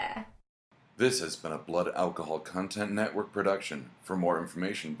 yeah. This has been a Blood Alcohol Content Network production. For more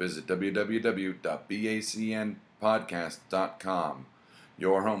information, visit www.bacnpodcast.com.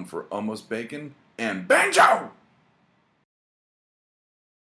 Your home for Almost Bacon and Banjo!